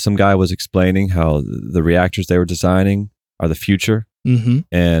 Some guy was explaining how the reactors they were designing are the future. Mm-hmm.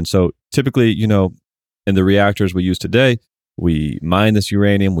 And so typically, in the reactors we use today, we mine this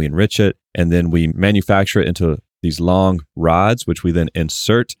uranium, we enrich it, and then we manufacture it into these long rods, which we then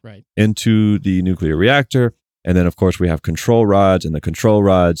insert into the nuclear reactor. And then, of course, we have control rods, and the control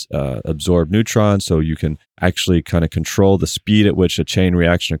rods absorb neutrons. So you can actually kind of control the speed at which a chain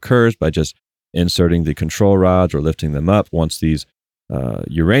reaction occurs by just inserting the control rods or lifting them up once these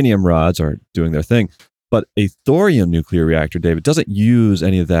uranium rods are doing their thing. But a thorium nuclear reactor, David, doesn't use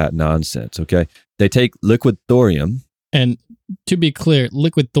any of that nonsense, okay? They take liquid thorium. And to be clear,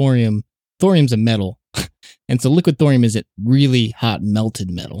 liquid thorium's a metal. And so liquid thorium is a really hot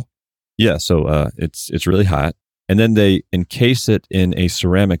melted metal. Yeah, so it's really hot. And then they encase it in a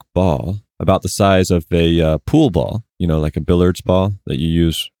ceramic ball about the size of a pool ball, like a billiards ball that you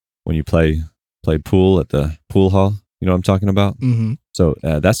use when you play pool at the pool hall. You know what I'm talking about? Mm-hmm. So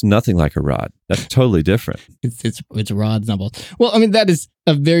that's nothing like a rod. That's totally different. It's rods, not balls. Well, I mean, that is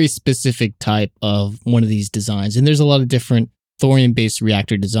a very specific type of one of these designs. And there's a lot of different thorium-based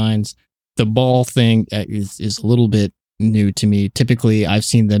reactor designs. The ball thing is a little bit new to me. Typically, I've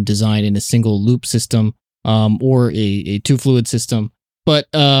seen them designed in a single loop system or a two-fluid system. But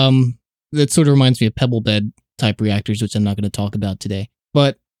that sort of reminds me of pebble bed type reactors, which I'm not going to talk about today.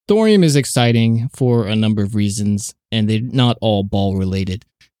 But thorium is exciting for a number of reasons, and they're not all ball related.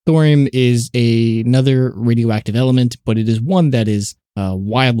 Thorium is another radioactive element, but it is one that is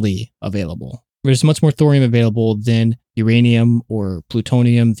widely available. There's much more thorium available than uranium or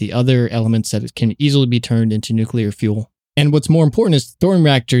plutonium, the other elements that can easily be turned into nuclear fuel. And what's more important is thorium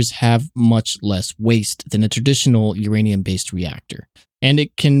reactors have much less waste than a traditional uranium-based reactor. And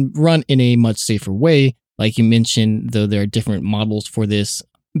it can run in a much safer way. Like you mentioned, though there are different models for this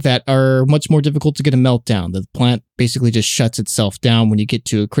that are much more difficult to get a meltdown. The plant basically just shuts itself down when you get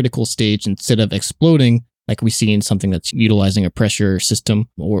to a critical stage instead of exploding like we see in something that's utilizing a pressure system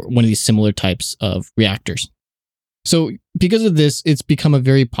or one of these similar types of reactors. So because of this, it's become a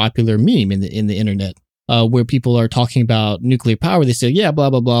very popular meme in the internet where people are talking about nuclear power. They say, yeah, blah,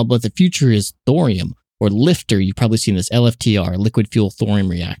 blah, blah, but the future is thorium or LFTR. You've probably seen this LFTR, liquid fuel thorium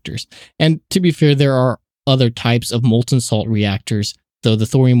reactors. And to be fair, there are other types of molten salt reactors, though the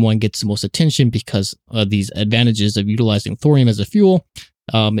thorium one gets the most attention because of these advantages of utilizing thorium as a fuel,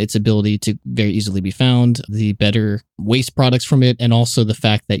 its ability to very easily be found, the better waste products from it, and also the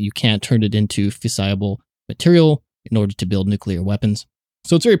fact that you can't turn it into fissible material in order to build nuclear weapons.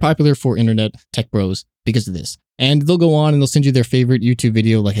 So it's very popular for internet tech bros because of this. And they'll go on and they'll send you their favorite YouTube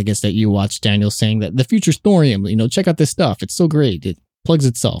video, like I guess that you watched, Daniel, saying that the future's thorium. Check out this stuff. It's so great. It plugs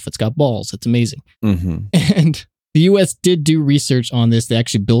itself. It's got balls. It's amazing. Mm-hmm. And the U.S. did do research on this. They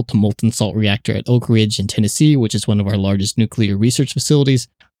actually built a molten salt reactor at Oak Ridge in Tennessee, which is one of our largest nuclear research facilities.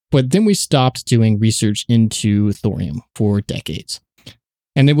 But then we stopped doing research into thorium for decades.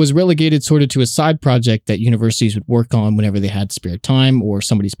 And it was relegated sort of to a side project that universities would work on whenever they had spare time or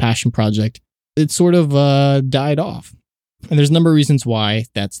somebody's passion project. It sort of died off. And there's a number of reasons why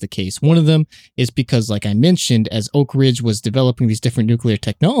that's the case. One of them is because, like I mentioned, as Oak Ridge was developing these different nuclear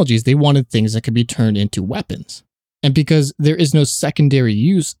technologies, they wanted things that could be turned into weapons. And because there is no secondary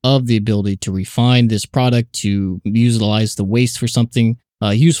use of the ability to refine this product, to utilize the waste for something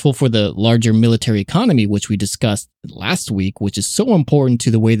useful for the larger military economy, which we discussed last week, which is so important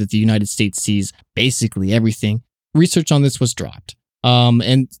to the way that the United States sees basically everything, research on this was dropped.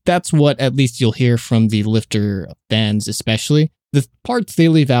 And that's what at least you'll hear from the LFTR fans especially. The parts they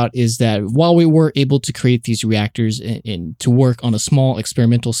leave out is that while we were able to create these reactors and to work on a small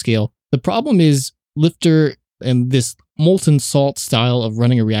experimental scale, the problem is LFTR and this molten salt style of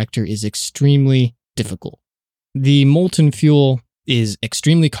running a reactor is extremely difficult. The molten fuel is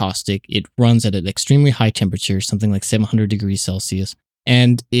extremely caustic. It runs at an extremely high temperature, something like 700 degrees Celsius.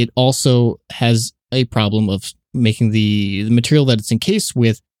 And it also has a problem of making the material that it's encased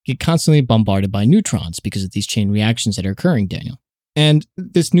with get constantly bombarded by neutrons because of these chain reactions that are occurring, Daniel. And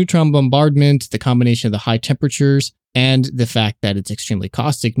this neutron bombardment, the combination of the high temperatures and the fact that it's extremely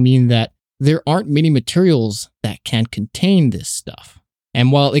caustic mean that there aren't many materials that can contain this stuff.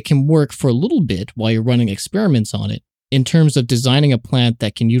 And while it can work for a little bit while you're running experiments on it, in terms of designing a plant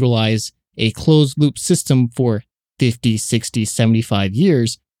that can utilize a closed loop system for 50, 60, 75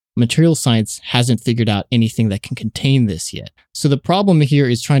 years, material science hasn't figured out anything that can contain this yet. So the problem here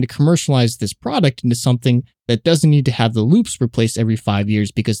is trying to commercialize this product into something that doesn't need to have the loops replaced every 5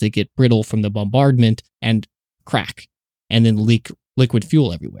 years because they get brittle from the bombardment and crack and then leak liquid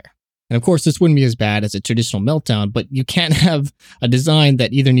fuel everywhere. And of course, this wouldn't be as bad as a traditional meltdown, but you can't have a design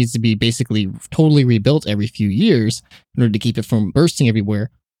that either needs to be basically totally rebuilt every few years in order to keep it from bursting everywhere,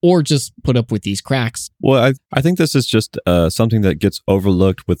 or just put up with these cracks. Well, I think this is just something that gets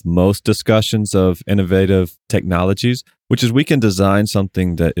overlooked with most discussions of innovative technologies, which is we can design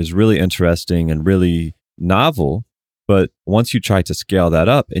something that is really interesting and really novel, but once you try to scale that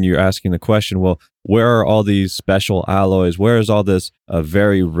up and you're asking the question, well, where are all these special alloys? Where is all this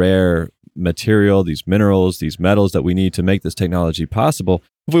very rare material, these minerals, these metals that we need to make this technology possible?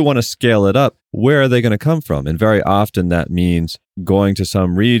 If we want to scale it up, where are they going to come from? And very often that means going to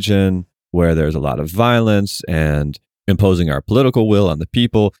some region where there's a lot of violence and imposing our political will on the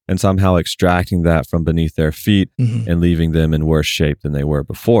people and somehow extracting that from beneath their feet and leaving them in worse shape than they were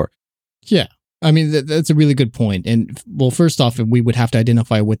before. Yeah. I mean, that's a really good point. And well, first off, we would have to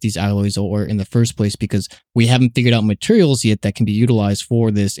identify what these alloys are in the first place, because we haven't figured out materials yet that can be utilized for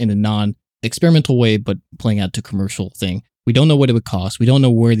this in a non-experimental way, but playing out to commercial thing. We don't know what it would cost. We don't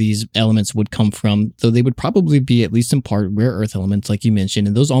know where these elements would come from, though they would probably be, at least in part, rare earth elements, like you mentioned.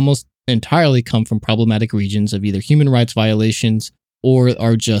 And those almost entirely come from problematic regions of either human rights violations or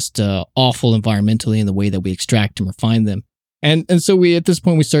are just awful environmentally in the way that we extract and refine them. And so at this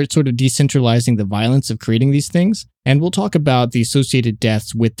point, we start sort of decentralizing the violence of creating these things. And we'll talk about the associated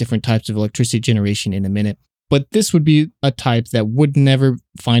deaths with different types of electricity generation in a minute. But this would be a type that would never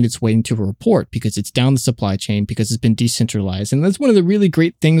find its way into a report because it's down the supply chain, because it's been decentralized. And that's one of the really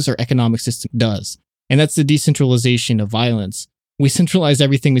great things our economic system does. And that's the decentralization of violence. We centralize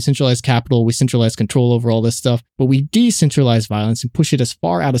everything. We centralize capital. We centralize control over all this stuff. But we decentralize violence and push it as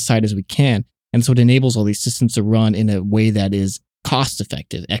far out of sight as we can. And so it enables all these systems to run in a way that is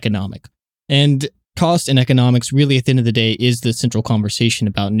cost-effective, economic. And cost and economics really, at the end of the day, is the central conversation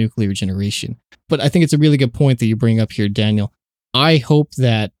about nuclear generation. But I think it's a really good point that you bring up here, Daniel. I hope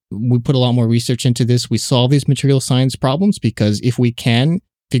that we put a lot more research into this. We solve these material science problems, because if we can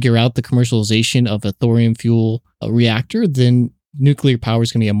figure out the commercialization of a thorium fuel reactor, then nuclear power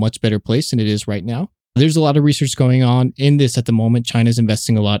is going to be a much better place than it is right now. There's a lot of research going on in this at the moment. China's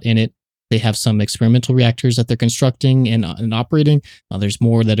investing a lot in it. They have some experimental reactors that they're constructing and operating. There's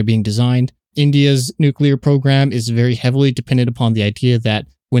more that are being designed. India's nuclear program is very heavily dependent upon the idea that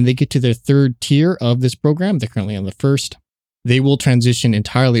when they get to their third tier of this program, they're currently on the first, they will transition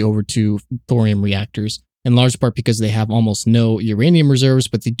entirely over to thorium reactors, in large part because they have almost no uranium reserves,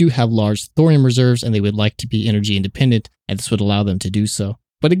 but they do have large thorium reserves, and they would like to be energy independent, and this would allow them to do so.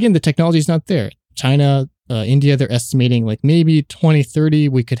 But again, the technology is not there. China, India, they're estimating like maybe 2030,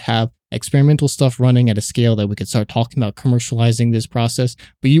 we could have experimental stuff running at a scale that we could start talking about commercializing this process.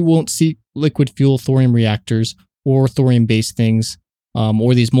 But you won't see liquid fuel thorium reactors or thorium-based things,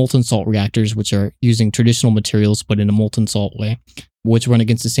 or these molten salt reactors, which are using traditional materials but in a molten salt way, which run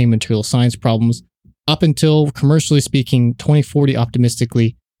against the same material science problems, up until, commercially speaking, 2040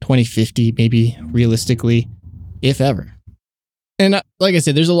 optimistically, 2050 maybe realistically, if ever. And like I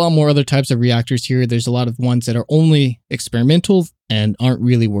said, there's a lot more other types of reactors here. There's a lot of ones that are only experimental and aren't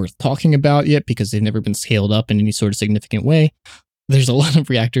really worth talking about yet because they've never been scaled up in any sort of significant way. There's a lot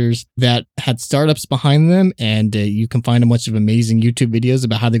of reactors that had startups behind them, and you can find a bunch of amazing YouTube videos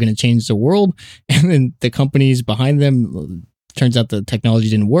about how they're going to change the world. And then the companies behind them, turns out the technology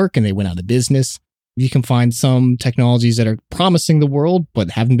didn't work and they went out of business. You can find some technologies that are promising the world,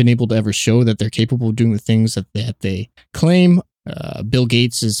 but haven't been able to ever show that they're capable of doing the things that they claim. Bill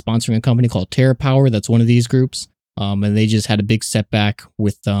Gates is sponsoring a company called TerraPower. That's one of these groups. And they just had a big setback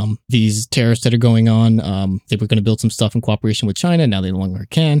with these tariffs that are going on. They were going to build some stuff in cooperation with China. Now they no longer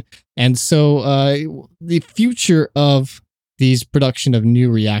can. And so the future of these production of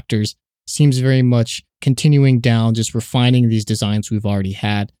new reactors seems very much continuing down, just refining these designs we've already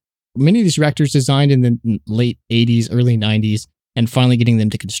had. Many of these reactors designed in the late 80s, early 90s, and finally getting them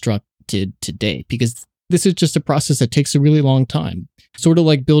to constructed today, because this is just a process that takes a really long time. Sort of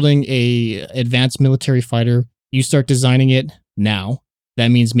like building a advanced military fighter. You start designing it now. That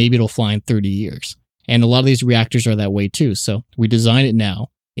means maybe it'll fly in 30 years. And a lot of these reactors are that way too. So we design it now.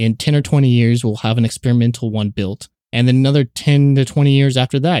 In 10 or 20 years, we'll have an experimental one built. And then another 10 to 20 years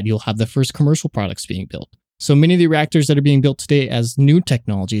after that, you'll have the first commercial products being built. So many of the reactors that are being built today as new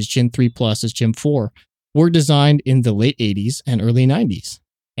technologies, Gen 3 Plus, as Gen 4, were designed in the late 80s and early 90s.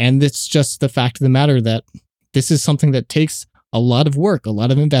 And it's just the fact of the matter that this is something that takes a lot of work, a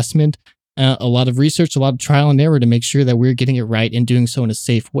lot of investment, a lot of research, a lot of trial and error to make sure that we're getting it right and doing so in a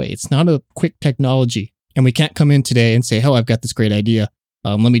safe way. It's not a quick technology. And we can't come in today and say, oh, I've got this great idea.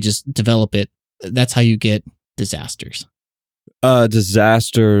 Let me just develop it. That's how you get disasters.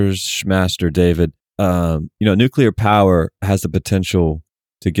 Disasters, Master David. Nuclear power has the potential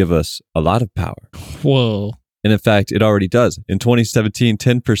to give us a lot of power. Whoa. And in fact, it already does. In 2017,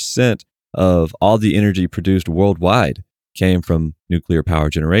 10% of all the energy produced worldwide came from nuclear power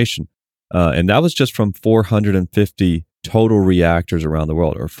generation. And that was just from 450 total reactors around the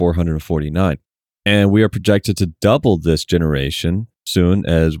world, or 449. And we are projected to double this generation soon,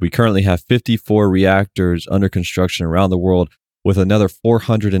 as we currently have 54 reactors under construction around the world, with another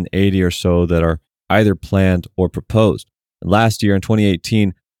 480 or so that are either planned or proposed. And last year in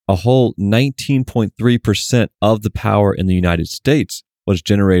 2018, a whole 19.3% of the power in the United States was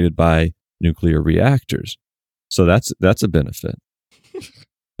generated by nuclear reactors. So that's a benefit.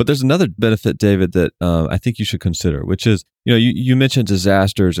 But there's another benefit, David, that I think you should consider, which is, you mentioned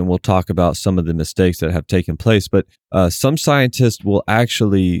disasters, and we'll talk about some of the mistakes that have taken place. But some scientists will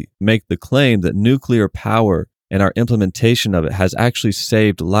actually make the claim that nuclear power and our implementation of it has actually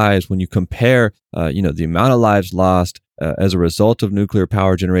saved lives when you compare, the amount of lives lost as a result of nuclear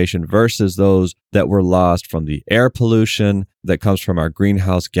power generation versus those that were lost from the air pollution that comes from our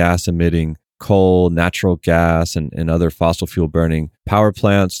greenhouse gas emitting coal, natural gas, and other fossil fuel burning power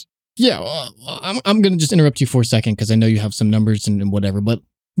plants. Yeah, I'm going to just interrupt you for a second because I know you have some numbers and whatever. But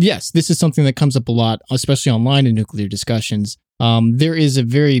yes, this is something that comes up a lot, especially online in nuclear discussions. There is a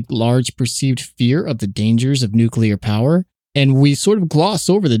very large perceived fear of the dangers of nuclear power. And we sort of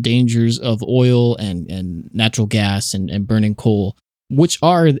gloss over the dangers of oil and natural gas and burning coal, which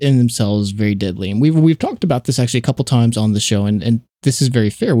are in themselves very deadly. And we've talked about this actually a couple times on the show, and this is very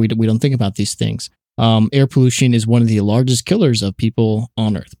fair. We don't think about these things. Air pollution is one of the largest killers of people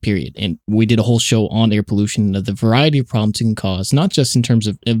on Earth, period. And we did a whole show on air pollution and the variety of problems it can cause, not just in terms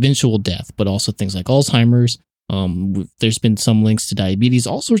of eventual death, but also things like Alzheimer's. There's been some links to diabetes,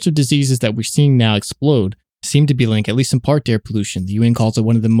 all sorts of diseases that we're seeing now explode seem to be linked, at least in part, to air pollution. The UN calls it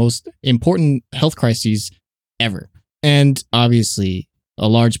one of the most important health crises ever. And obviously, a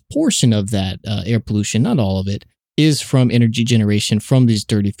large portion of that air pollution, not all of it, is from energy generation from these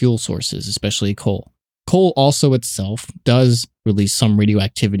dirty fuel sources, especially coal. Coal also itself does release some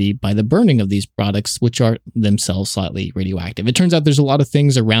radioactivity by the burning of these products, which are themselves slightly radioactive. It turns out there's a lot of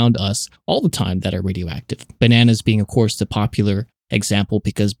things around us all the time that are radioactive. Bananas being, of course, the popular example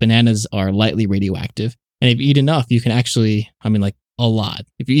because bananas are lightly radioactive. And if you eat enough, you can actually, a lot.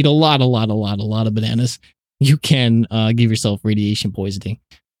 If you eat a lot of bananas, you can give yourself radiation poisoning.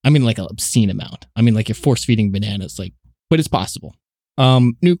 Like an obscene amount. Like you're force feeding bananas, but it's possible.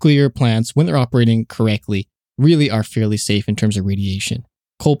 Nuclear plants, when they're operating correctly, really are fairly safe in terms of radiation.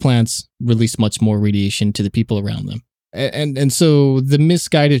 Coal plants release much more radiation to the people around them. And so the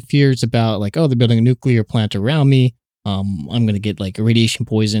misguided fears about they're building a nuclear plant around me. I'm going to get radiation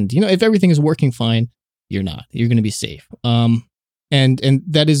poisoned. If everything is working fine, you're not. You're going to be safe. And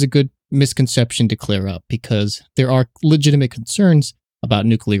that is a good misconception to clear up because there are legitimate concerns about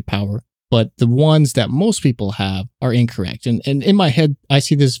nuclear power, but the ones that most people have are incorrect. And in my head, I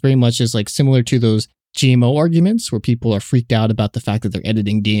see this very much as similar to those GMO arguments where people are freaked out about the fact that they're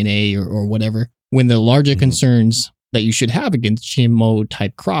editing DNA or whatever, when the larger concerns that you should have against GMO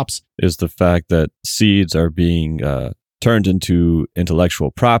type crops is the fact that seeds are being turned into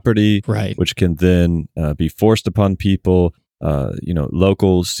intellectual property, right, which can then be forced upon people.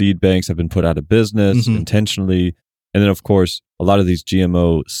 Local seed banks have been put out of business intentionally. And then, of course, a lot of these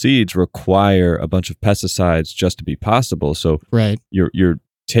GMO seeds require a bunch of pesticides just to be possible. So right, you're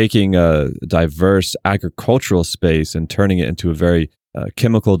taking a diverse agricultural space and turning it into a very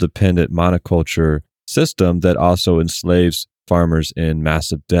chemical-dependent monoculture system that also enslaves farmers in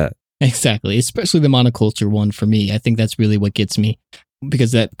massive debt. Exactly, especially the monoculture one for me. I think that's really what gets me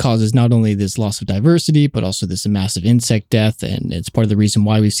because that causes not only this loss of diversity, but also this massive insect death. And it's part of the reason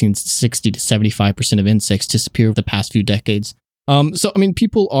why we've seen 60 to 75% of insects disappear over the past few decades.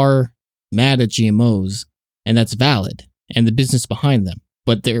 People are mad at GMOs, and that's valid, and the business behind them,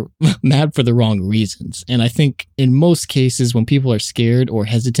 but they're mad for the wrong reasons. And I think in most cases, when people are scared or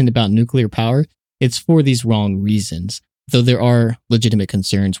hesitant about nuclear power, it's for these wrong reasons. Though there are legitimate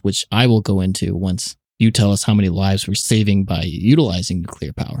concerns, which I will go into once you tell us how many lives we're saving by utilizing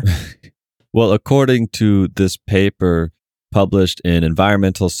nuclear power. Well, according to this paper published in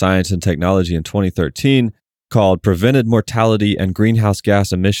Environmental Science and Technology in 2013, called Prevented Mortality and Greenhouse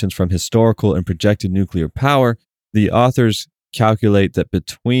Gas Emissions from Historical and Projected Nuclear Power, the authors calculate that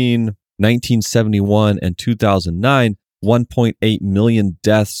between 1971 and 2009, 1.8 million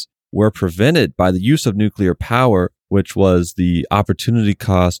deaths were prevented by the use of nuclear power, which was the opportunity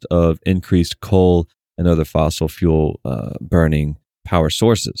cost of increased coal and other fossil fuel burning power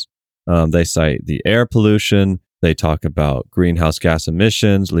sources. They cite the air pollution. They talk about greenhouse gas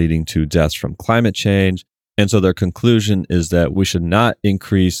emissions leading to deaths from climate change. And so their conclusion is that we should not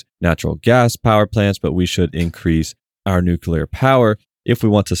increase natural gas power plants, but we should increase our nuclear power if we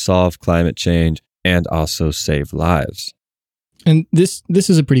want to solve climate change and also save lives. And this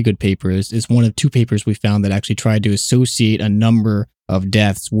is a pretty good paper. It's one of two papers we found that actually tried to associate a number of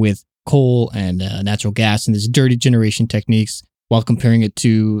deaths with coal and natural gas and this dirty generation techniques while comparing it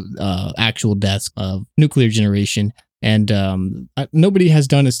to actual deaths of nuclear generation. And nobody has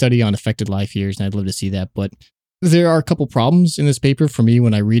done a study on affected life years, and I'd love to see that. But there are a couple problems in this paper for me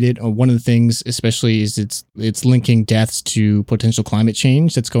when I read it. One of the things especially is it's linking deaths to potential climate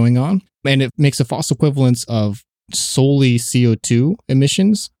change that's going on. And it makes a false equivalence of solely CO2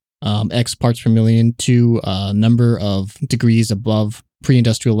 emissions, X parts per million, to a number of degrees above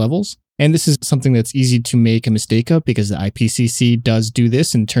pre-industrial levels. And this is something that's easy to make a mistake of because the IPCC does do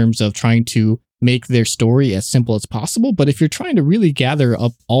this in terms of trying to make their story as simple as possible. But if you're trying to really gather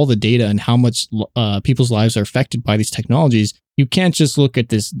up all the data and how much people's lives are affected by these technologies, you can't just look at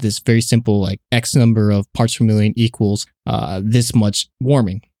this very simple, like X number of parts per million equals this much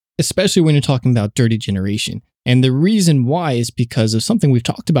warming, especially when you're talking about dirty generation. And the reason why is because of something we've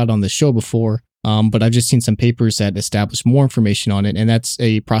talked about on the show before, but I've just seen some papers that establish more information on it, and that's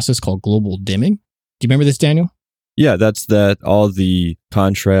a process called global dimming. Do you remember this, Daniel? Yeah, that's all the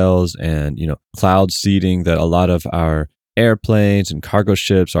contrails and, cloud seeding that a lot of our airplanes and cargo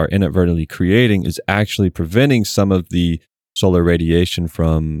ships are inadvertently creating is actually preventing some of the solar radiation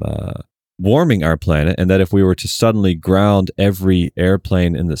from warming our planet. And that if we were to suddenly ground every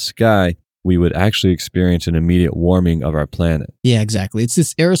airplane in the sky, we would actually experience an immediate warming of our planet. Yeah, exactly. It's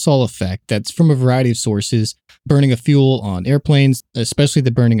this aerosol effect that's from a variety of sources. Burning of fuel on airplanes, especially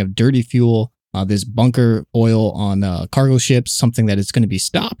the burning of dirty fuel. This bunker oil on cargo ships, something that is going to be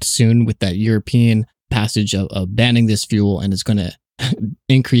stopped soon with that European passage of banning this fuel, and it's going to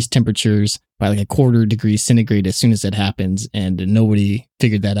increase temperatures by like 1/4 degree centigrade as soon as that happens, and nobody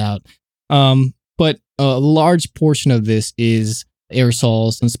figured that out. But a large portion of this is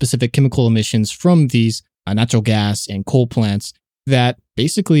aerosols and specific chemical emissions from these natural gas and coal plants that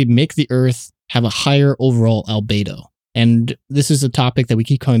basically make the Earth have a higher overall albedo. And this is a topic that we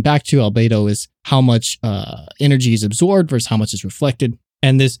keep coming back to. Albedo is how much energy is absorbed versus how much is reflected.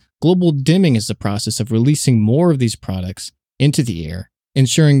 And this global dimming is the process of releasing more of these products into the air,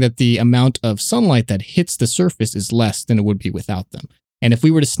 ensuring that the amount of sunlight that hits the surface is less than it would be without them. And if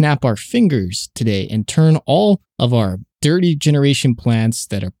we were to snap our fingers today and turn all of our dirty generation plants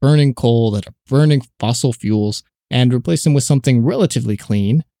that are burning coal, that are burning fossil fuels, and replace them with something relatively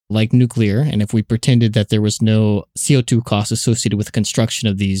clean, like nuclear, and if we pretended that there was no CO2 costs associated with the construction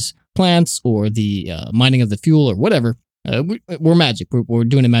of these plants or the mining of the fuel or whatever, we're magic. We're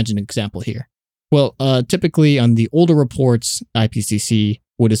doing a magic example here. Well, typically on the older reports, IPCC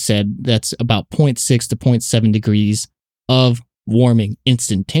would have said that's about 0.6 to 0.7 degrees of warming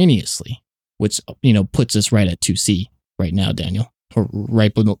instantaneously, which, puts us right at 2C right now, Daniel, or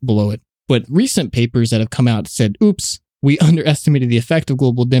right below it. But recent papers that have come out said, oops, we underestimated the effect of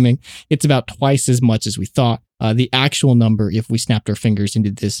global dimming. It's about twice as much as we thought. The actual number, if we snapped our fingers into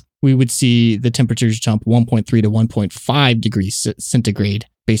this, we would see the temperatures jump 1.3 to 1.5 degrees centigrade,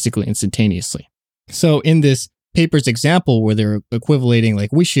 basically instantaneously. So in this paper's example where they're equivalating,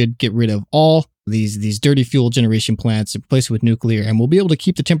 like we should get rid of all these dirty fuel generation plants and replace it with nuclear, and we'll be able to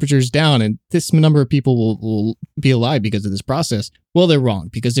keep the temperatures down, and this number of people will be alive because of this process. Well, they're wrong,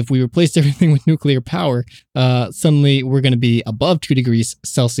 because if we replaced everything with nuclear power, suddenly we're going to be above 2 degrees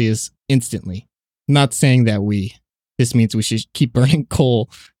Celsius instantly. Not saying that this means we should keep burning coal,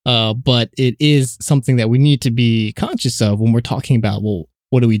 but it is something that we need to be conscious of when we're talking about, well,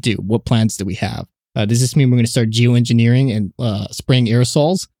 what do we do? What plans do we have? Does this mean we're going to start geoengineering and spraying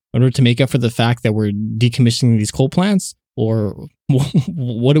aerosols in order to make up for the fact that we're decommissioning these coal plants? Or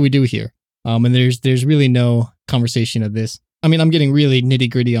what do we do here? And there's really no conversation of this. I mean, I'm getting really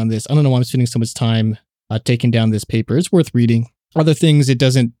nitty gritty on this. I don't know why I'm spending so much time taking down this paper. It's worth reading. Other things it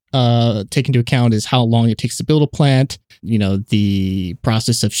doesn't take into account is how long it takes to build a plant, the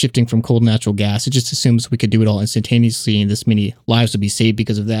process of shifting from coal to natural gas. It just assumes we could do it all instantaneously and this many lives would be saved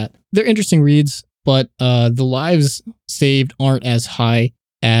because of that. They're interesting reads, but the lives saved aren't as high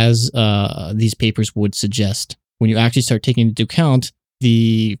as these papers would suggest when you actually start taking into account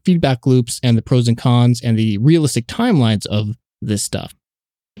the feedback loops and the pros and cons and the realistic timelines of this stuff.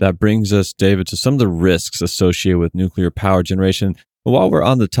 That brings us, David, to some of the risks associated with nuclear power generation. While we're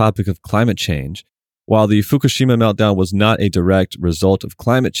on the topic of climate change, while the Fukushima meltdown was not a direct result of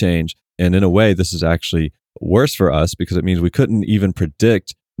climate change, and in a way this is actually worse for us because it means we couldn't even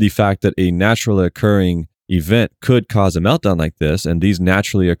predict the fact that a naturally occurring event could cause a meltdown like this, and these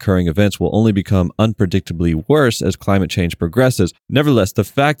naturally occurring events will only become unpredictably worse as climate change progresses. Nevertheless, the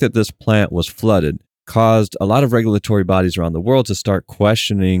fact that this plant was flooded caused a lot of regulatory bodies around the world to start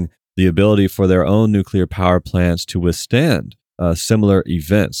questioning the ability for their own nuclear power plants to withstand similar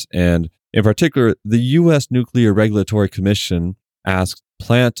events. And in particular, the U.S. Nuclear Regulatory Commission asked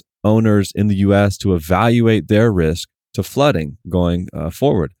plant owners in the U.S. to evaluate their risk to flooding going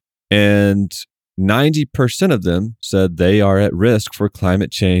forward. And 90% of them said they are at risk for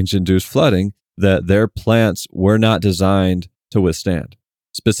climate change-induced flooding that their plants were not designed to withstand.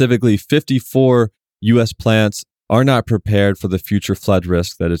 Specifically, 54 U.S. plants are not prepared for the future flood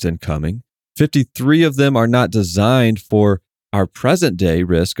risk that is incoming. 53 of them are not designed for our present day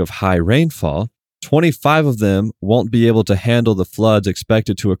risk of high rainfall. 25 of them won't be able to handle the floods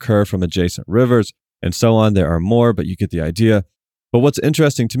expected to occur from adjacent rivers, and so on. There are more, but you get the idea. But what's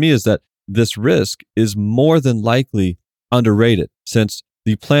interesting to me is that this risk is more than likely underrated, since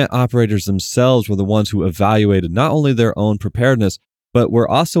the plant operators themselves were the ones who evaluated not only their own preparedness, but were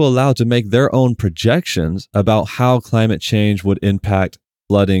also allowed to make their own projections about how climate change would impact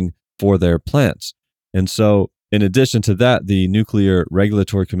flooding for their plants. And so, in addition to that, the Nuclear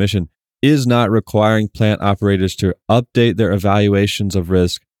Regulatory Commission is not requiring plant operators to update their evaluations of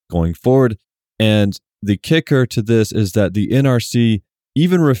risk going forward. And the kicker to this is that the NRC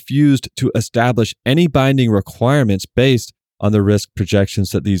even refused to establish any binding requirements based on the risk projections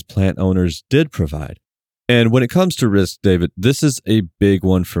that these plant owners did provide. And when it comes to risk, David, this is a big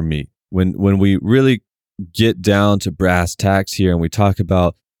one for me. When we really get down to brass tacks here and we talk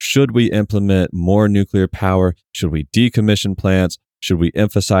about, should we implement more nuclear power? Should we decommission plants? Should we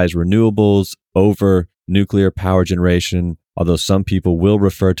emphasize renewables over nuclear power generation? Although some people will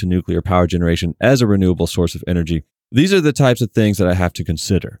refer to nuclear power generation as a renewable source of energy. These are the types of things that I have to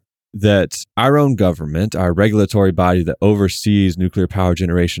consider. That our own government, our regulatory body that oversees nuclear power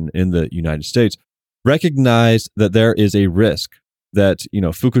generation in the United States, recognize that there is a risk, that,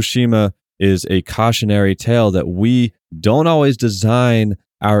 Fukushima is a cautionary tale, that we don't always design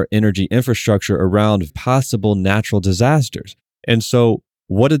our energy infrastructure around possible natural disasters. And so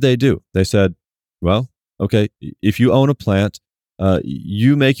what did they do? They said, well, okay, if you own a plant,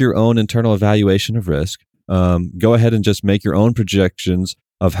 you make your own internal evaluation of risk. Go ahead and just make your own projections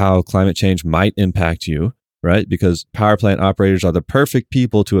of how climate change might impact you, right? Because power plant operators are the perfect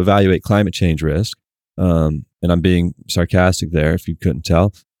people to evaluate climate change risk. And I'm being sarcastic there, if you couldn't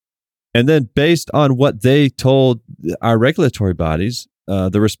tell. And then based on what they told our regulatory bodies,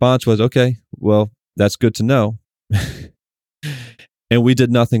 the response was, okay, well, that's good to know. And we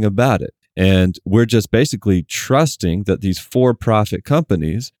did nothing about it. And we're just basically trusting that these for-profit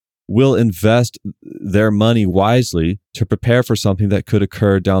companies will invest their money wisely to prepare for something that could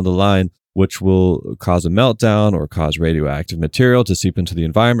occur down the line, which will cause a meltdown or cause radioactive material to seep into the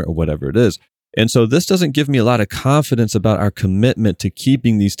environment or whatever it is. And so this doesn't give me a lot of confidence about our commitment to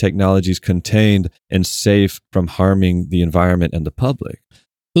keeping these technologies contained and safe from harming the environment and the public.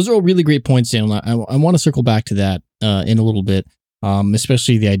 Those are all really great points, Daniel. I want to circle back to that in a little bit,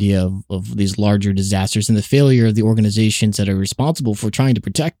 especially the idea of these larger disasters and the failure of the organizations that are responsible for trying to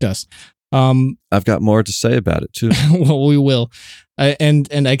protect us. I've got more to say about it, too. Well, we will. And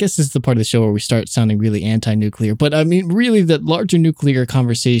I guess this is the part of the show where we start sounding really anti-nuclear. But I mean, really, the larger nuclear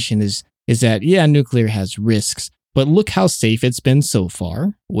conversation is that, yeah, nuclear has risks, but look how safe it's been so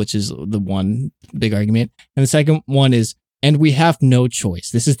far, which is the one big argument. And the second one is, and we have no choice.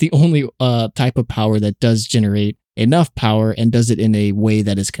 This is the only type of power that does generate enough power and does it in a way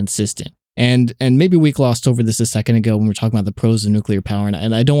that is consistent. And maybe we glossed over this a second ago when we were talking about the pros of nuclear power,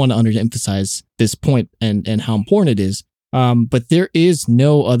 and I don't want to underemphasize this point and how important it is. But there is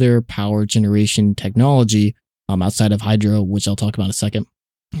no other power generation technology outside of hydro, which I'll talk about in a second,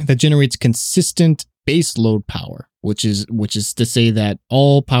 that generates consistent base load power, which is to say that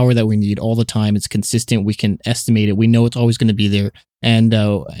all power that we need all the time, it's consistent. We can estimate it. We know it's always going to be there. And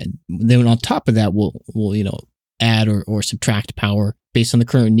then on top of that, we'll add or subtract power based on the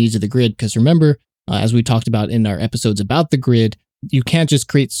current needs of the grid. Because remember, as we talked about in our episodes about the grid, you can't just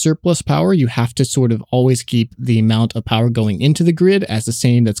create surplus power. You have to sort of always keep the amount of power going into the grid as the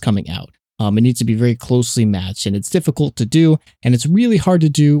same that's coming out. It needs to be very closely matched, and it's difficult to do, and it's really hard to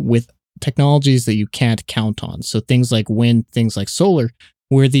do with technologies that you can't count on. So things like wind, things like solar,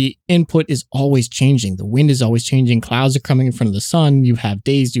 where the input is always changing. The wind is always changing. Clouds are coming in front of the sun. You have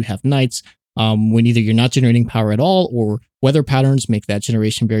days, you have nights, when either you're not generating power at all or weather patterns make that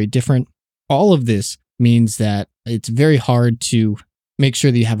generation very different. All of this means that it's very hard to make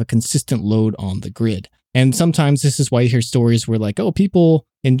sure that you have a consistent load on the grid. And sometimes this is why you hear stories where like, oh, people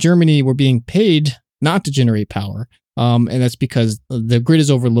in Germany were being paid not to generate power. And that's because the grid is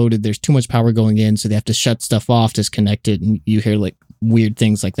overloaded. There's too much power going in, so they have to shut stuff off, disconnect it, and you hear like weird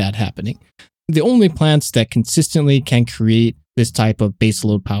things like that happening. The only plants that consistently can create this type of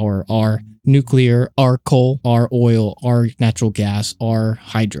baseload power are nuclear, are coal, are oil, are natural gas, are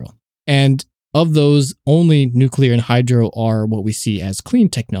hydro. And of those, only nuclear and hydro are what we see as clean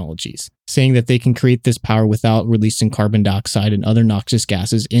technologies, saying that they can create this power without releasing carbon dioxide and other noxious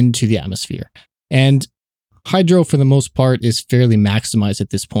gases into the atmosphere. And hydro, for the most part, is fairly maximized at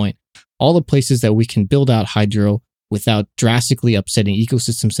this point. All the places that we can build out hydro without drastically upsetting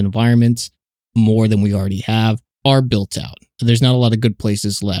ecosystems and environments more than we already have are built out. there's not a lot of good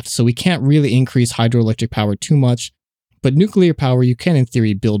places left. So we can't really increase hydroelectric power too much. But nuclear power, you can, in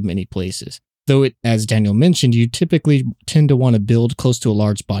theory, build many places. Though, as Daniel mentioned, you typically tend to want to build close to a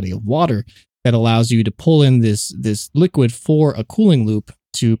large body of water that allows you to pull in this liquid for a cooling loop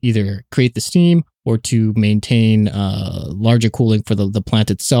to either create the steam or to maintain larger cooling for the plant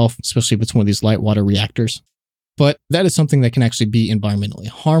itself, especially if it's one of these light water reactors. But that is something that can actually be environmentally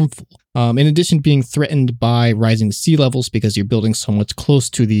harmful. In addition to being threatened by rising sea levels because you're building so much close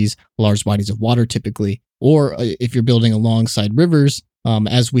to these large bodies of water typically, or if you're building alongside rivers,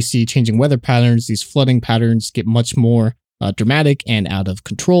 as we see changing weather patterns, these flooding patterns get much more dramatic and out of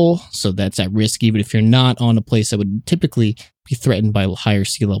control. So that's at risk even if you're not on a place that would typically be threatened by higher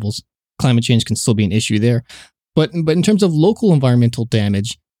sea levels. Climate change can still be an issue there. But in terms of local environmental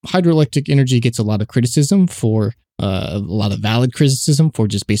damage, hydroelectric energy gets a lot of criticism for a lot of valid criticism for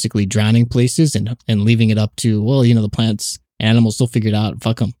just basically drowning places and leaving it up to, well, the plants, animals will figure it out.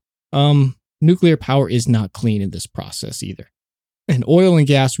 Fuck them. Nuclear power is not clean in this process either. And oil and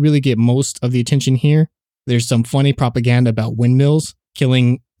gas really get most of the attention here. There's some funny propaganda about windmills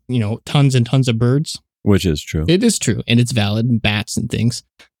killing, tons and tons of birds. Which is true. It is true. And it's valid, and bats and things.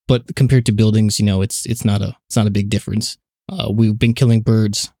 But compared to buildings, it's not a big difference. We've been killing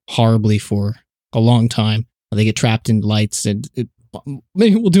birds horribly for a long time. They get trapped in lights, and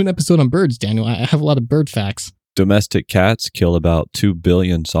maybe we'll do an episode on birds, Daniel. I have a lot of bird facts. Domestic cats kill about 2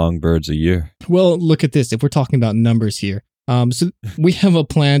 billion songbirds a year. Well, look at this. If we're talking about numbers here. So we have a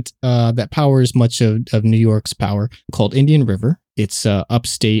plant that powers much of New York's power called Indian River. It's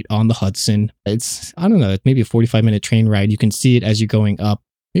upstate on the Hudson. It's, I don't know, maybe a 45-minute train ride. You can see it as you're going up,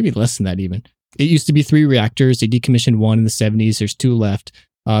 maybe less than that even. It used to be 3 reactors. They decommissioned 1 in the 70s. There's 2 left.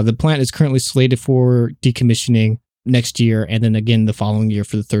 The plant is currently slated for decommissioning next year and then again the following year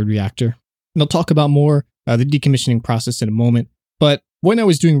for the 3rd reactor. And I'll talk about more the decommissioning process in a moment. But when I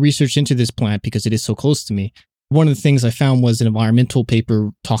was doing research into this plant, because it is so close to me, one of the things I found was an environmental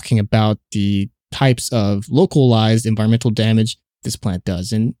paper talking about the types of localized environmental damage this plant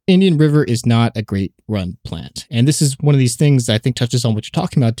does. And Indian River is not a great run plant. And this is one of these things that I think touches on what you're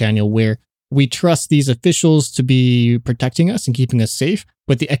talking about, Daniel, where we trust these officials to be protecting us and keeping us safe,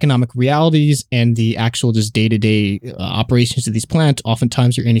 but the economic realities and the actual just day-to-day operations of these plants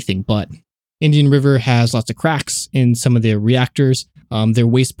oftentimes are anything but. Indian River has lots of cracks in some of their reactors. Their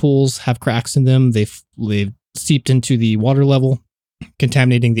waste pools have cracks in them. They've seeped into the water level,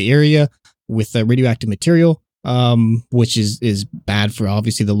 contaminating the area with radioactive material, which is bad for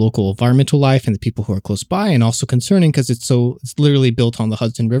obviously the local environmental life and the people who are close by, and also concerning because it's literally built on the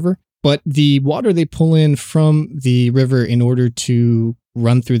Hudson River. But the water they pull in from the river in order to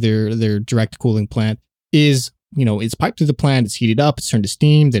run through their direct cooling plant is, it's piped through the plant, it's heated up, it's turned to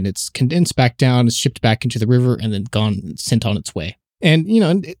steam, then it's condensed back down, it's shipped back into the river, and then sent on its way. And,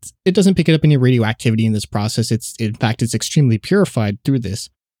 it doesn't pick up any radioactivity in this process. In fact, it's extremely purified through this,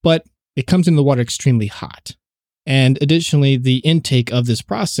 but it comes into the water extremely hot. And additionally, the intake of this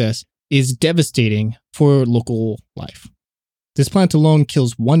process is devastating for local life. This plant alone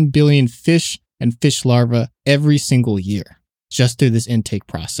kills 1 billion fish and fish larvae every single year, just through this intake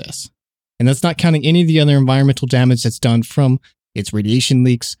process. And that's not counting any of the other environmental damage that's done from its radiation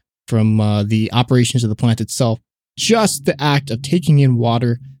leaks, from the operations of the plant itself. Just the act of taking in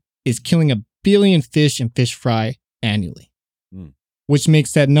water is killing 1 billion fish and fish fry annually, which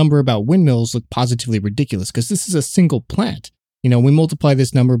makes that number about windmills look positively ridiculous because this is a single plant. We multiply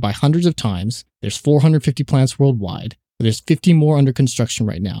this number by hundreds of times. There's 450 plants worldwide. There's 50 more under construction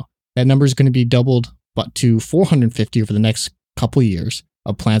right now. That number is going to be doubled to 450 over the next couple years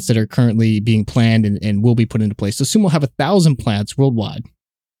of plants that are currently being planned and will be put into place. So soon we'll have 1,000 plants worldwide.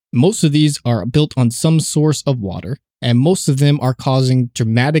 Most of these are built on some source of water, and most of them are causing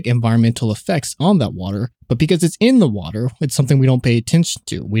dramatic environmental effects on that water. But because it's in the water, it's something we don't pay attention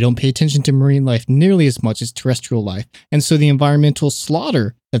to. We don't pay attention to marine life nearly as much as terrestrial life. And so the environmental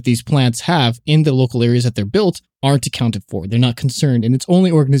slaughter that these plants have in the local areas that they're built aren't accounted for. They're not concerned. And it's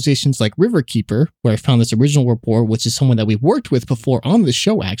only organizations like Riverkeeper, where I found this original report, which is someone that we've worked with before on the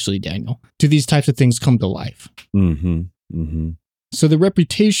show, actually, Daniel, do these types of things come to life. Mm-hmm. Mm-hmm. So the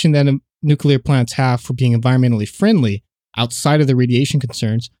reputation that nuclear plants have for being environmentally friendly outside of the radiation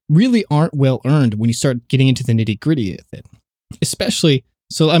concerns really aren't well earned when you start getting into the nitty gritty of it. Especially,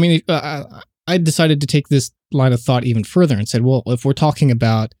 I decided to take this line of thought even further and said, well, if we're talking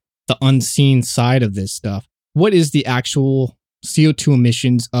about the unseen side of this stuff, what is the actual CO2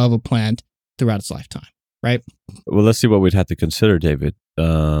 emissions of a plant throughout its lifetime, right? Well, let's see what we'd have to consider, David.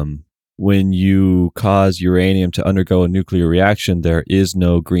 When you cause uranium to undergo a nuclear reaction, there is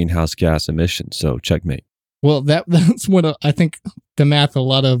no greenhouse gas emission. So checkmate. Well, that's what I think the math a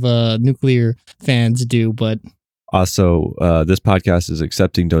lot of nuclear fans do, but Also, this podcast is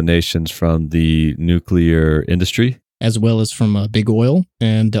accepting donations from the nuclear industry, as well as from big oil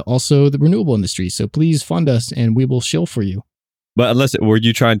and also the renewable industry. So please fund us and we will shill for you. But were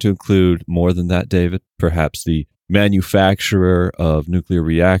you trying to include more than that, David? Perhaps the manufacturer of nuclear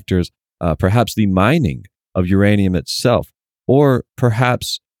reactors, perhaps the mining of uranium itself, or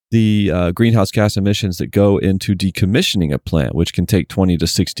perhaps the greenhouse gas emissions that go into decommissioning a plant, which can take 20 to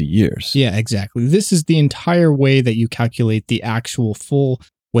 60 years. Yeah, exactly. This is the entire way that you calculate the actual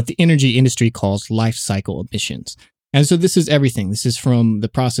what the energy industry calls life cycle emissions. And so this is everything. This is from the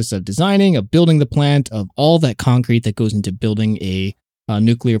process of designing, of building the plant, of all that concrete that goes into building a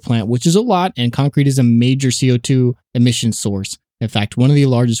nuclear plant, which is a lot. And concrete is a major CO2 emission source. In fact, one of the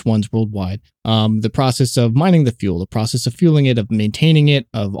largest ones worldwide. The process of mining the fuel, the process of fueling it, of maintaining it,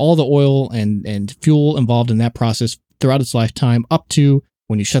 of all the oil and fuel involved in that process throughout its lifetime, up to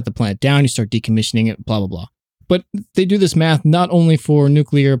when you shut the plant down, you start decommissioning it, blah, blah, blah. But they do this math not only for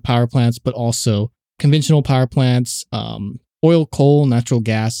nuclear power plants, but also conventional power plants, oil, coal, natural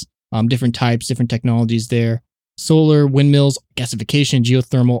gas, different types, different technologies there, solar, windmills, gasification,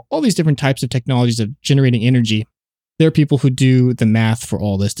 geothermal, all these different types of technologies of generating energy. There are people who do the math for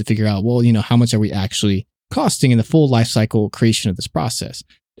all this to figure out, well, how much are we actually costing in the full life cycle creation of this process?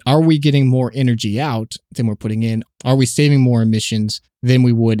 Are we getting more energy out than we're putting in? Are we saving more emissions than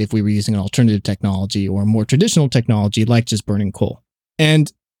we would if we were using an alternative technology or more traditional technology like just burning coal?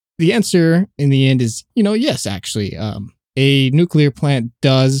 And the answer in the end is, yes, actually. A nuclear plant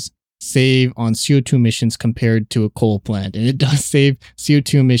does save on CO2 emissions compared to a coal plant, and it does save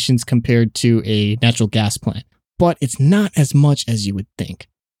CO2 emissions compared to a natural gas plant. But it's not as much as you would think.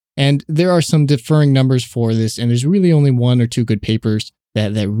 And there are some differing numbers for this, and there's really only one or two good papers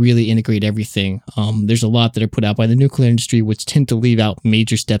that really integrate everything. There's a lot that are put out by the nuclear industry, which tend to leave out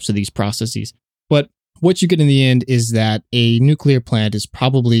major steps of these processes. But what you get in the end is that a nuclear plant is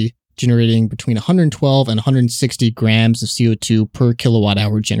probably generating between 112 and 160 grams of CO2 per kilowatt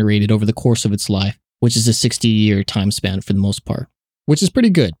hour generated over the course of its life, which is a 60-year time span for the most part, which is pretty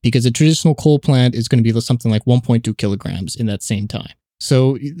good because a traditional coal plant is going to be something like 1.2 kilograms in that same time.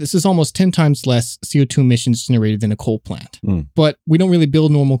 So this is almost 10 times less CO2 emissions generated than a coal plant. But we don't really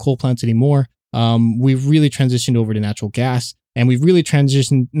build normal coal plants anymore. We've really transitioned over to natural gas, and we've really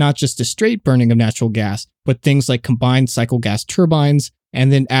transitioned not just to straight burning of natural gas, but things like combined cycle gas turbines,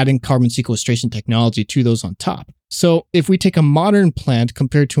 and then adding carbon sequestration technology to those on top. So if we take a modern plant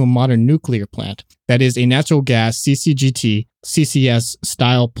compared to a modern nuclear plant, that is a natural gas CCGT, CCS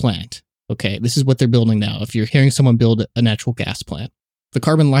style plant. Okay, this is what they're building now. If you're hearing someone build a natural gas plant, the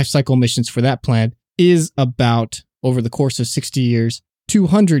carbon life cycle emissions for that plant is about, over the course of 60 years,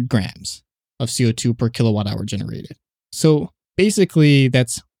 200 grams of CO2 per kilowatt hour generated. So basically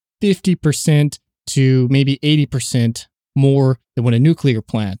that's 50% to maybe 80% more than what a nuclear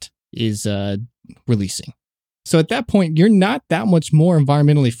plant is releasing. So at that point, you're not that much more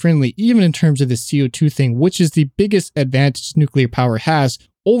environmentally friendly, even in terms of the CO2 thing, which is the biggest advantage nuclear power has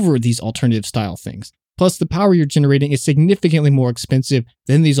over these alternative style things. Plus, the power you're generating is significantly more expensive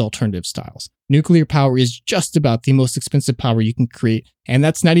than these alternative styles. Nuclear power is just about the most expensive power you can create, and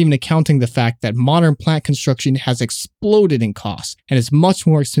that's not even accounting the fact that modern plant construction has exploded in cost and is much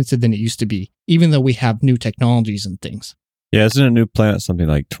more expensive than it used to be, even though we have new technologies and things. Yeah, isn't a new plant something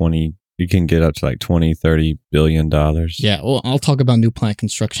like 20? You can get up to like $20-30 billion. Yeah, well, I'll talk about new plant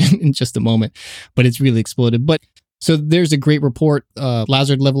construction in just a moment, but it's really exploded. But so there's a great report,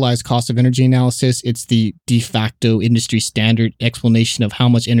 Lazard Levelized Cost of Energy Analysis. It's the de facto industry standard explanation of how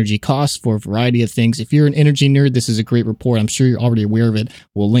much energy costs for a variety of things. If you're an energy nerd, this is a great report. I'm sure you're already aware of it.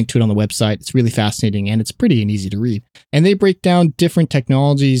 We'll link to it on the website. It's really fascinating and it's pretty and easy to read. And they break down different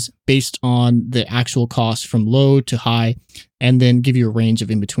technologies based on the actual cost from low to high, and then give you a range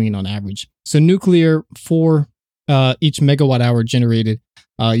of in between on average. So nuclear for each megawatt hour generated,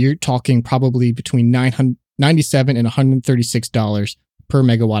 you're talking probably between $97 and $136 per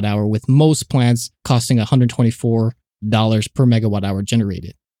megawatt hour, with most plants costing $124 per megawatt hour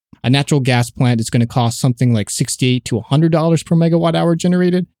generated. A natural gas plant is going to cost something like $68 to $100 per megawatt hour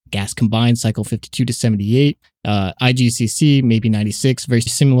generated. Gas combined cycle 52 to 78. IGCC maybe 96, very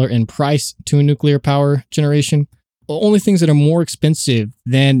similar in price to a nuclear power generation. The only things that are more expensive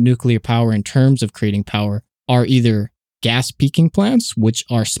than nuclear power in terms of creating power are either gas peaking plants, which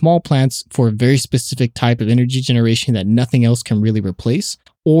are small plants for a very specific type of energy generation that nothing else can really replace,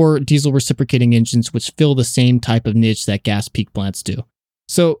 or diesel reciprocating engines, which fill the same type of niche that gas peak plants do.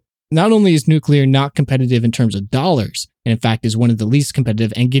 So not only is nuclear not competitive in terms of dollars, and in fact is one of the least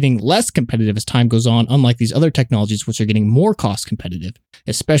competitive and getting less competitive as time goes on, unlike these other technologies, which are getting more cost competitive,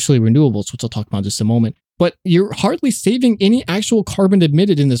 especially renewables, which I'll talk about in just a moment. But you're hardly saving any actual carbon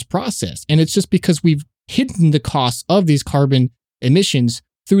emitted in this process. And it's just because we've hidden the costs of these carbon emissions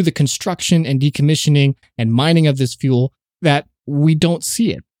through the construction and decommissioning and mining of this fuel that we don't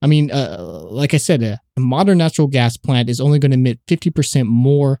see it. I mean, like I said, a modern natural gas plant is only going to emit 50%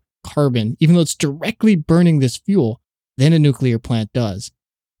 more carbon, even though it's directly burning this fuel, than a nuclear plant does.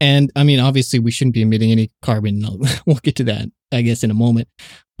 And I mean, obviously, we shouldn't be emitting any carbon. We'll get to that, I guess, in a moment.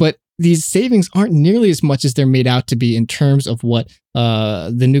 But these savings aren't nearly as much as they're made out to be in terms of what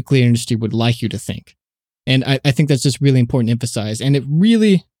the nuclear industry would like you to think. And I think that's just really important to emphasize. And it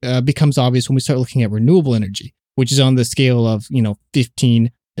really becomes obvious when we start looking at renewable energy, which is on the scale of,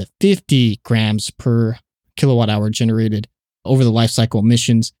 15 to 50 grams per kilowatt hour generated over the life cycle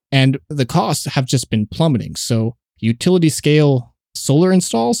emissions. And the costs have just been plummeting. So utility scale solar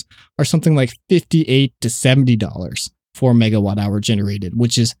installs are something like $58 to $70 for megawatt hour generated,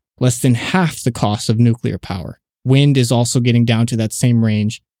 which is less than half the cost of nuclear power. Wind is also getting down to that same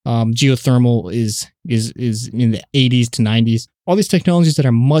range. Geothermal is in the 80s to 90s. All these technologies that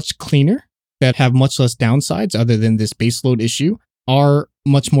are much cleaner, that have much less downsides other than this baseload issue, are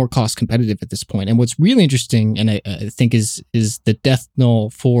much more cost competitive at this point. And what's really interesting, and I think is the death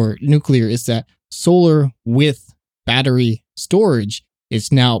knell for nuclear, is that solar with battery storage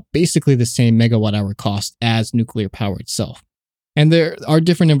is now basically the same megawatt hour cost as nuclear power itself. And there are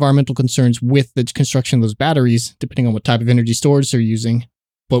different environmental concerns with the construction of those batteries, depending on what type of energy storage they're using.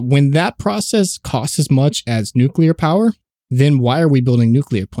 But when that process costs as much as nuclear power, then why are we building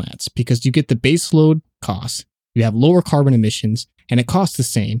nuclear plants? Because you get the baseload costs, you have lower carbon emissions, and it costs the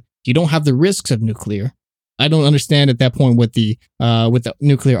same. You don't have the risks of nuclear. I don't understand at that point what the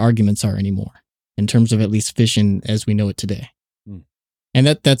nuclear arguments are anymore, in terms of at least fission as we know it today. And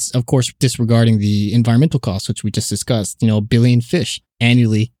that's, of course, disregarding the environmental costs, which we just discussed, 1 billion fish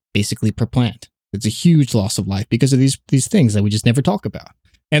annually, basically per plant. It's a huge loss of life because of these things that we just never talk about.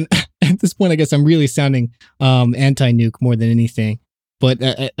 And at this point, I guess I'm really sounding anti-nuke more than anything. But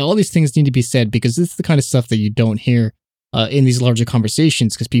all these things need to be said because this is the kind of stuff that you don't hear in these larger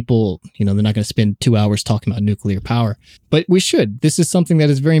conversations because people, they're not going to spend 2 hours talking about nuclear power. But we should. This is something that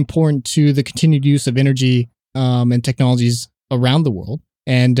is very important to the continued use of energy and technologies around the world.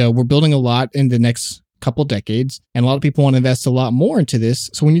 And we're building a lot in the next couple decades. And a lot of people want to invest a lot more into this.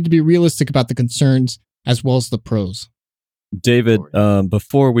 So we need to be realistic about the concerns as well as the pros. David,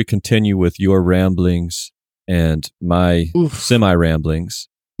 before we continue with your ramblings and my semi-ramblings.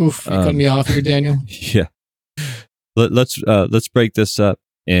 You cut me off here, Daniel. Yeah. Let's break this up,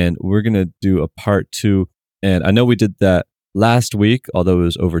 and we're going to do a part 2. And I know we did that last week, although it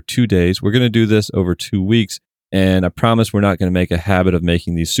was over 2 days. We're going to do this over 2 weeks. And I promise we're not going to make a habit of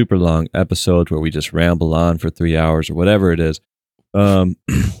making these super long episodes where we just ramble on for 3 hours or whatever it is. Well,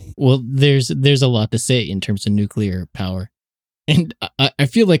 there's a lot to say in terms of nuclear power. And I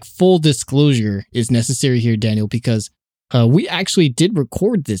feel like full disclosure is necessary here, Daniel, because we actually did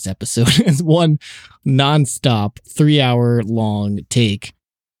record this episode as one nonstop 3-hour long take.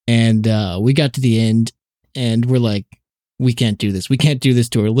 And we got to the end and we're like, we can't do this. We can't do this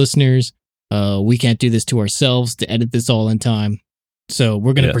to our listeners. We can't do this to ourselves to edit this all in time. So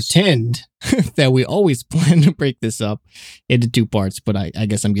we're going to pretend that we always plan to break this up into 2 parts. But I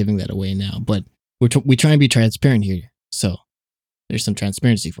guess I'm giving that away now. But we try and be transparent here. So there's some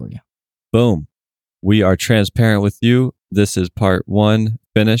transparency for you. Boom. We are transparent with you. This is part 1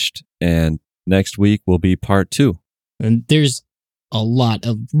 finished. And next week will be part 2. And there's a lot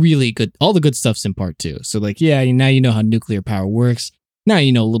of really good, all the good stuff's in part 2. So now you know how nuclear power works. Now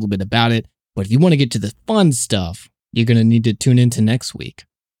you know a little bit about it. But if you want to get to the fun stuff, you're going to need to tune into next week.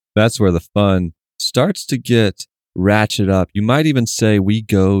 That's where the fun starts to get ratchet up. You might even say we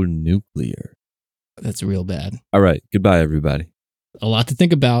go nuclear. That's real bad. All right. Goodbye, everybody. A lot to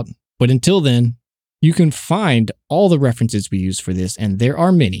think about. But until then, you can find all the references we use for this, and there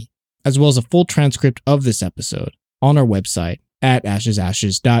are many, as well as a full transcript of this episode on our website at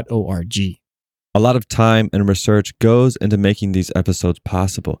ashesashes.org. A lot of time and research goes into making these episodes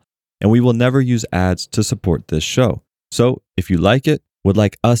possible. And we will never use ads to support this show. So if you like it, would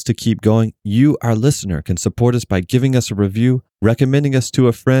like us to keep going, you, our listener, can support us by giving us a review, recommending us to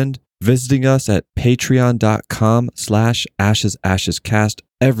a friend, visiting us at patreon.com/ashesashescast.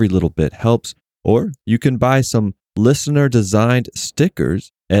 Every little bit helps. Or you can buy some listener-designed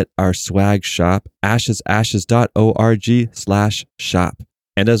stickers at our swag shop, ashesashes.org/shop.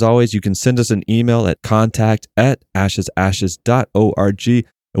 And as always, you can send us an email at contact@ashesashes.org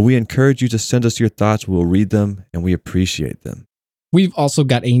And we encourage you to send us your thoughts. We'll read them and we appreciate them. We've also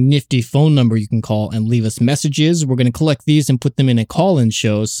got a nifty phone number you can call and leave us messages. We're going to collect these and put them in a call-in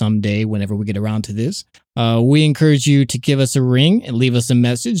show someday whenever we get around to this. We encourage you to give us a ring and leave us a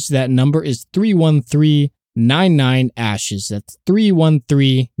message. That number is 313-99-ASHES. That's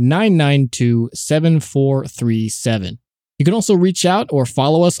 313-992-7437. You can also reach out or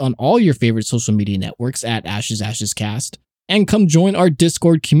follow us on all your favorite social media networks at AshesCast. And come join our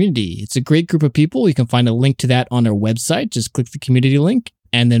Discord community. It's a great group of people. You can find a link to that on our website. Just click the community link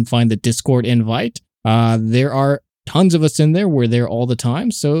and then find the Discord invite. There are tons of us in there. We're there all the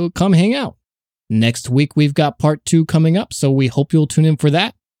time, so come hang out. Next week, we've got part 2 coming up, so we hope you'll tune in for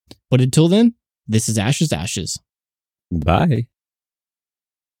that. But until then, this is Ashes. Bye.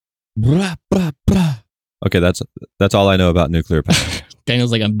 Blah, blah, blah. Okay, that's all I know about nuclear power.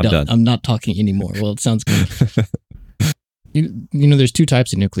 Daniel's like, I'm done. I'm not talking anymore. Well, it sounds good. You know, there's 2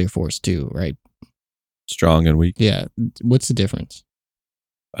 types of nuclear force too, right? Strong and weak. Yeah. What's the difference?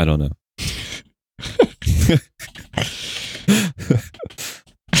 I don't know.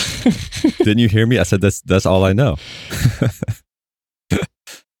 Didn't you hear me? I said that's all I know.